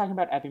when we were talking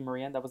about Abby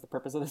Maria and that was the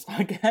purpose of this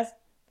podcast?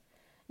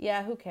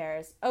 Yeah, who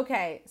cares?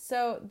 Okay,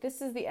 so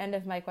this is the end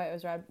of Mike White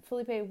Was Robbed.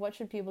 Felipe, what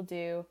should people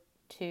do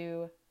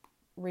to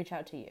reach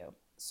out to you?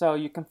 So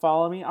you can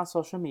follow me on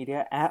social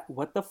media at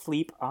What the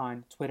Fleep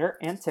on Twitter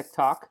and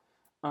TikTok.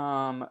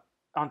 On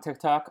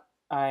TikTok,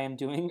 I am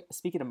doing,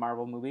 speaking of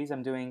Marvel movies,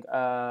 I'm doing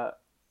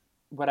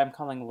what I'm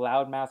calling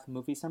loudmouth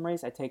movie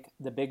summaries. I take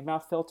the big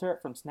mouth filter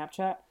from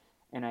Snapchat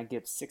and I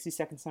give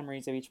 60-second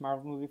summaries of each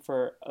Marvel movie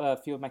for a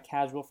few of my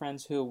casual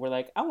friends who were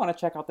like, I want to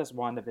check out this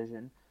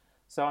WandaVision.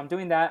 So I'm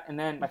doing that, and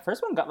then my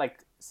first one got like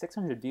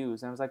 600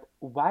 views, and I was like,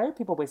 why are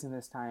people wasting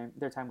their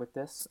time with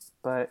this?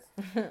 But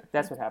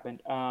that's what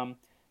happened.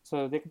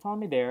 So they can follow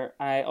me there.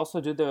 I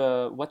also do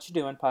the What You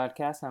Doing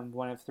podcast. I'm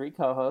one of 3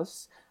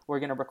 co-hosts. We're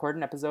going to record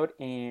an episode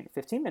in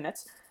 15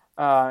 minutes.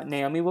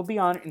 Naomi will be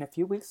on in a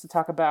few weeks to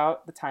talk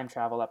about the time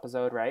travel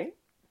episode, right?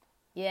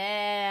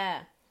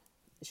 Yeah.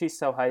 She's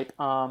so hype.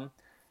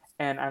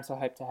 And I'm so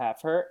hyped to have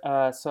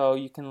her. So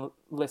you can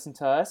listen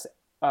to us,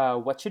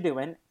 What You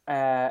Doing,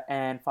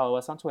 and follow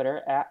us on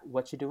Twitter at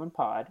What You Doing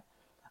Pod.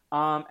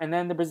 And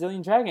then the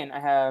Brazilian Dragon, I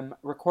am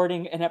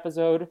recording an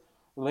episode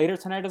later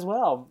tonight as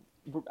well.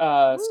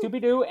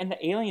 Scooby-Doo and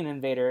the Alien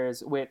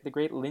Invaders with the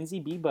great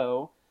Lindsay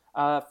Bebo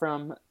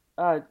from,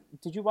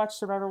 did you watch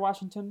Survivor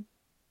Washington?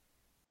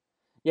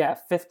 Yeah,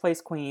 5th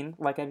place queen,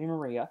 like Abby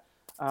Maria.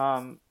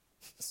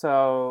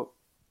 So,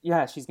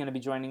 yeah, she's going to be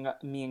joining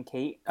me and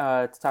Kate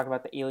to talk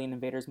about the Alien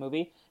Invaders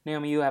movie.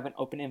 Naomi, you have an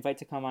open invite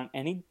to come on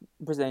any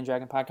Brazilian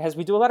Dragon podcast.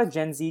 We do a lot of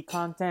Gen Z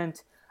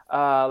content,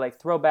 like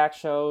throwback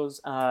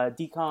shows,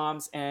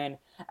 DComs, and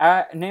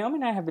Naomi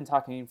and I have been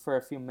talking for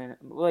a few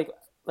minutes,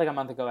 like a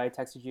month ago. I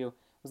texted you,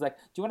 was like,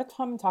 do you want to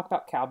come and talk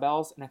about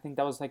cowbells? And I think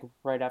that was like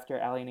right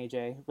after Ali and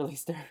AJ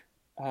released their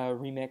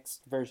remixed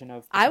version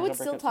of I would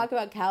still talk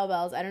about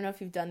cowbells. I don't know if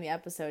you've done the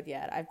episode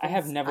yet. I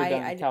have never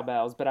done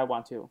cowbells, but I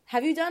want to.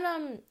 Have you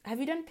done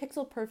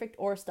Pixel Perfect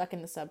or Stuck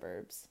in the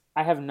Suburbs?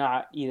 I have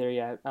not either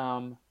yet.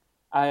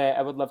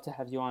 I would love to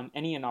have you on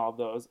any and all of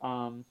those.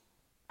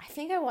 I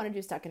think I want to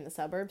do Stuck in the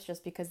Suburbs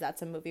just because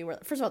that's a movie where,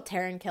 first of all,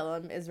 Taran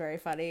Killam is very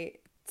funny.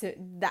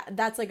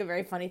 That's like a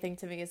very funny thing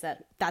to me is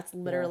that that's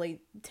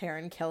literally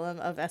Taran Killam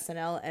of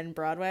SNL and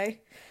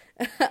Broadway.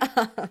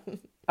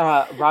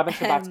 Robin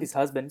Scherbatsky's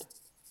husband.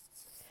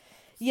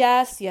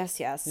 Yes,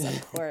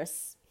 of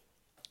course.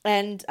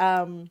 And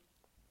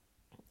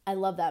I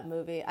love that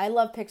movie. I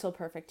love Pixel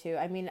Perfect too.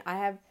 I mean,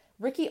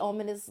 Ricky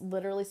Ullman is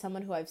literally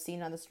someone who I've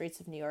seen on the streets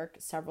of New York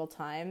several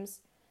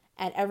times.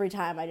 And every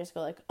time I just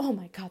go like, oh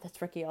my God,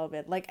 that's Ricky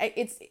Ullman. Like,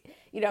 it's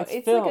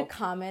like a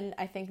common,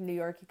 I think, New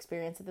York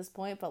experience at this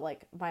point. But,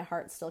 like, my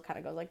heart still kind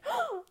of goes like,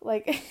 oh,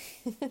 like,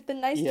 the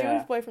nice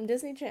Jewish boy from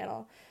Disney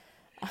Channel.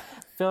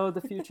 Phil,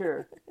 the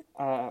future.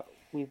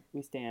 We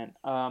stand.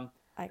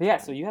 But yeah,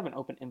 so you have an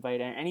open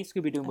invite. And any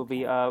Scooby-Doo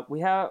movie,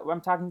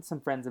 I'm talking to some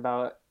friends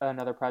about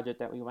another project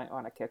that we might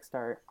want to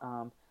kickstart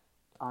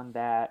on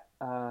that.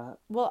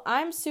 Well,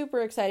 I'm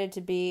super excited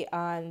to be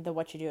on the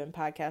What You Doing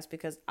podcast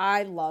because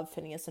I love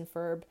Phineas and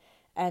Ferb.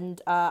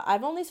 And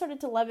I've only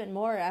started to love it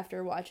more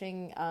after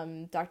watching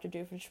Dr.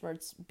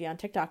 Doofenshmirtz be on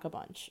TikTok a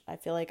bunch. I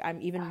feel like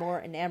I'm even more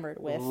enamored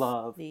with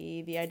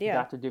the idea.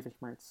 Dr.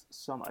 Doofenshmirtz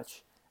so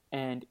much.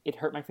 And it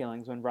hurt my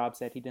feelings when Rob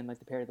said he didn't like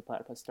the Perry the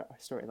Platypus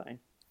storyline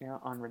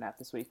on Renat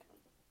this week.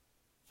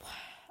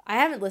 I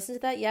haven't listened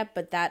to that yet,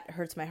 but that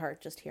hurts my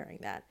heart just hearing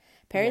that.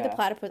 Perry the Yeah.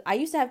 Platypus. I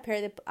used to have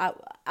Perry the.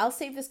 I'll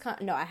save this.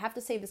 No, I have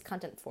to save this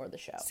content for the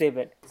show. Save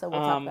it. So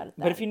we'll talk about it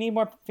then. But if you need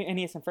more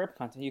Phineas and Ferb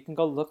content, you can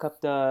go look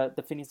up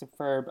the Phineas and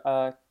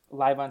Ferb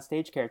live on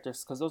stage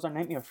characters, because those are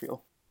nightmare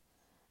fuel.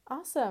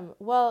 Awesome.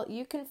 Well,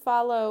 you can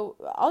follow.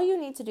 All you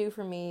need to do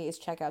for me is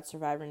check out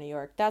Survivor New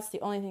York. That's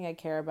the only thing I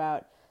care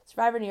about.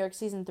 Survivor New York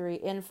Season 3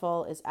 in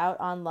full is out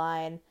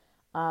online.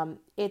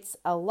 It's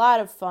a lot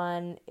of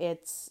fun.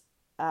 It's,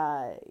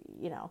 a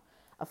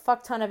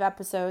fuck ton of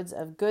episodes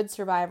of good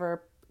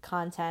Survivor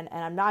content.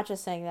 And I'm not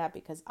just saying that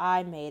because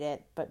I made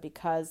it, but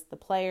because the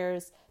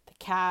players, the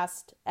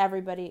cast,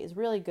 everybody is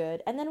really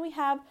good. And then we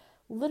have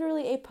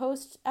literally a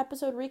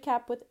post-episode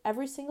recap with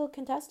every single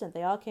contestant.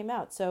 They all came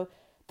out. So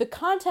the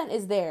content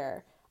is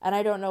there, and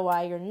I don't know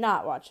why you're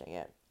not watching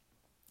it.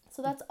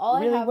 So that's all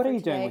Really, I have what for are you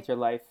today. doing with your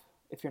life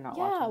if you're not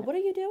watching Yeah, it? what are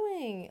you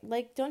doing?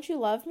 Like, don't you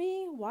love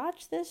me?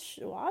 Watch this.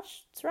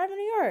 Watch Survivor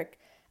New York.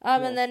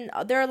 And then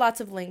there are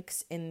lots of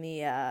links in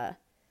the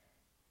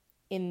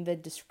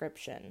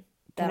description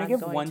that Can I I'm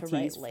give going one to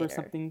tease write later. for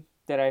something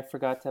that I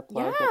forgot to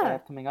plug that I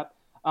have coming up?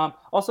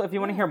 Also, if you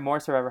want to hear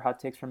more Survivor hot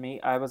takes from me,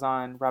 I was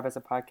on Rob as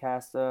a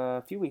podcast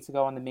a few weeks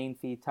ago on the main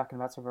feed talking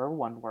about Survivor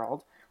One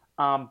World.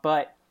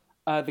 But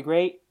the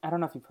great, I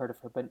don't know if you've heard of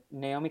her, but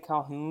Naomi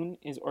Calhoun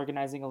is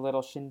organizing a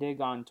little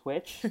shindig on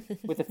Twitch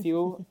with a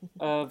few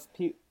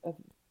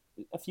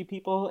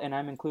people, and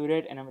I'm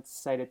included, and I'm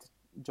excited to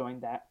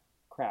join that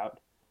crowd.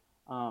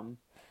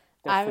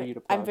 That's for you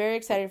to plug. I'm very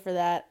excited for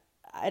that.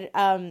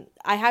 I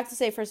have to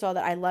say, first of all,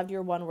 that I loved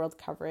your One World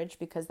coverage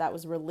because that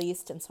was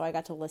released, and so I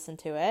got to listen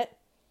to it.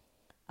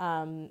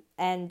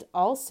 And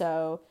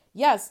also,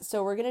 yes,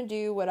 so we're going to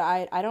do what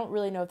I don't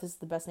really know if this is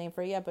the best name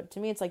for it yet, but to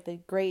me it's like the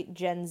great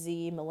Gen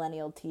Z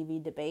millennial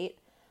TV debate.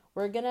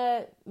 We're going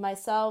to,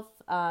 myself,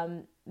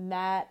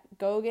 Matt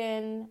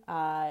Gogan,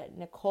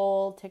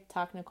 Nicole,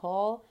 TikTok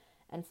Nicole,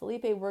 and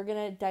Felipe, we're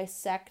going to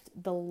dissect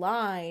the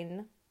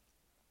line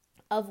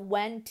of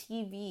when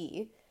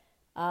TV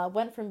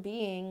went from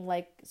being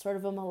like sort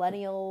of a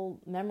millennial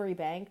memory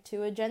bank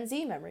to a Gen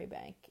Z memory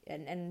bank.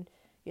 And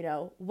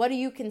what do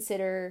you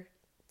consider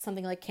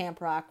something like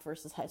Camp Rock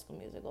versus High School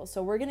Musical?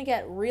 So we're going to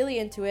get really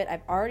into it.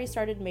 I've already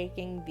started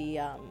making the,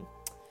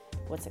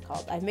 what's it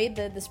called? I've made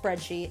the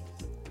spreadsheet,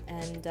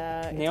 and it's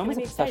going to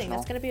be exciting.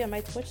 That's going to be on my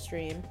Twitch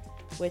stream,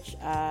 which,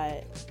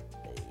 my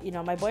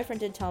boyfriend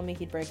did tell me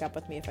he'd break up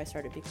with me if I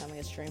started becoming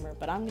a streamer,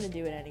 but I'm going to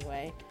do it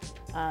anyway.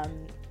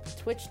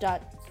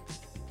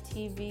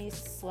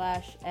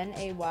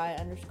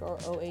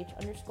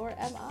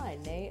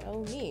 Twitch.tv/NAY_OH_MI,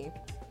 Naomi.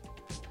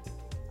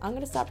 I'm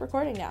going to stop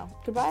recording now.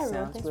 Goodbye,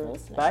 everyone. Thanks for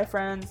listening. Bye,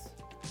 friends.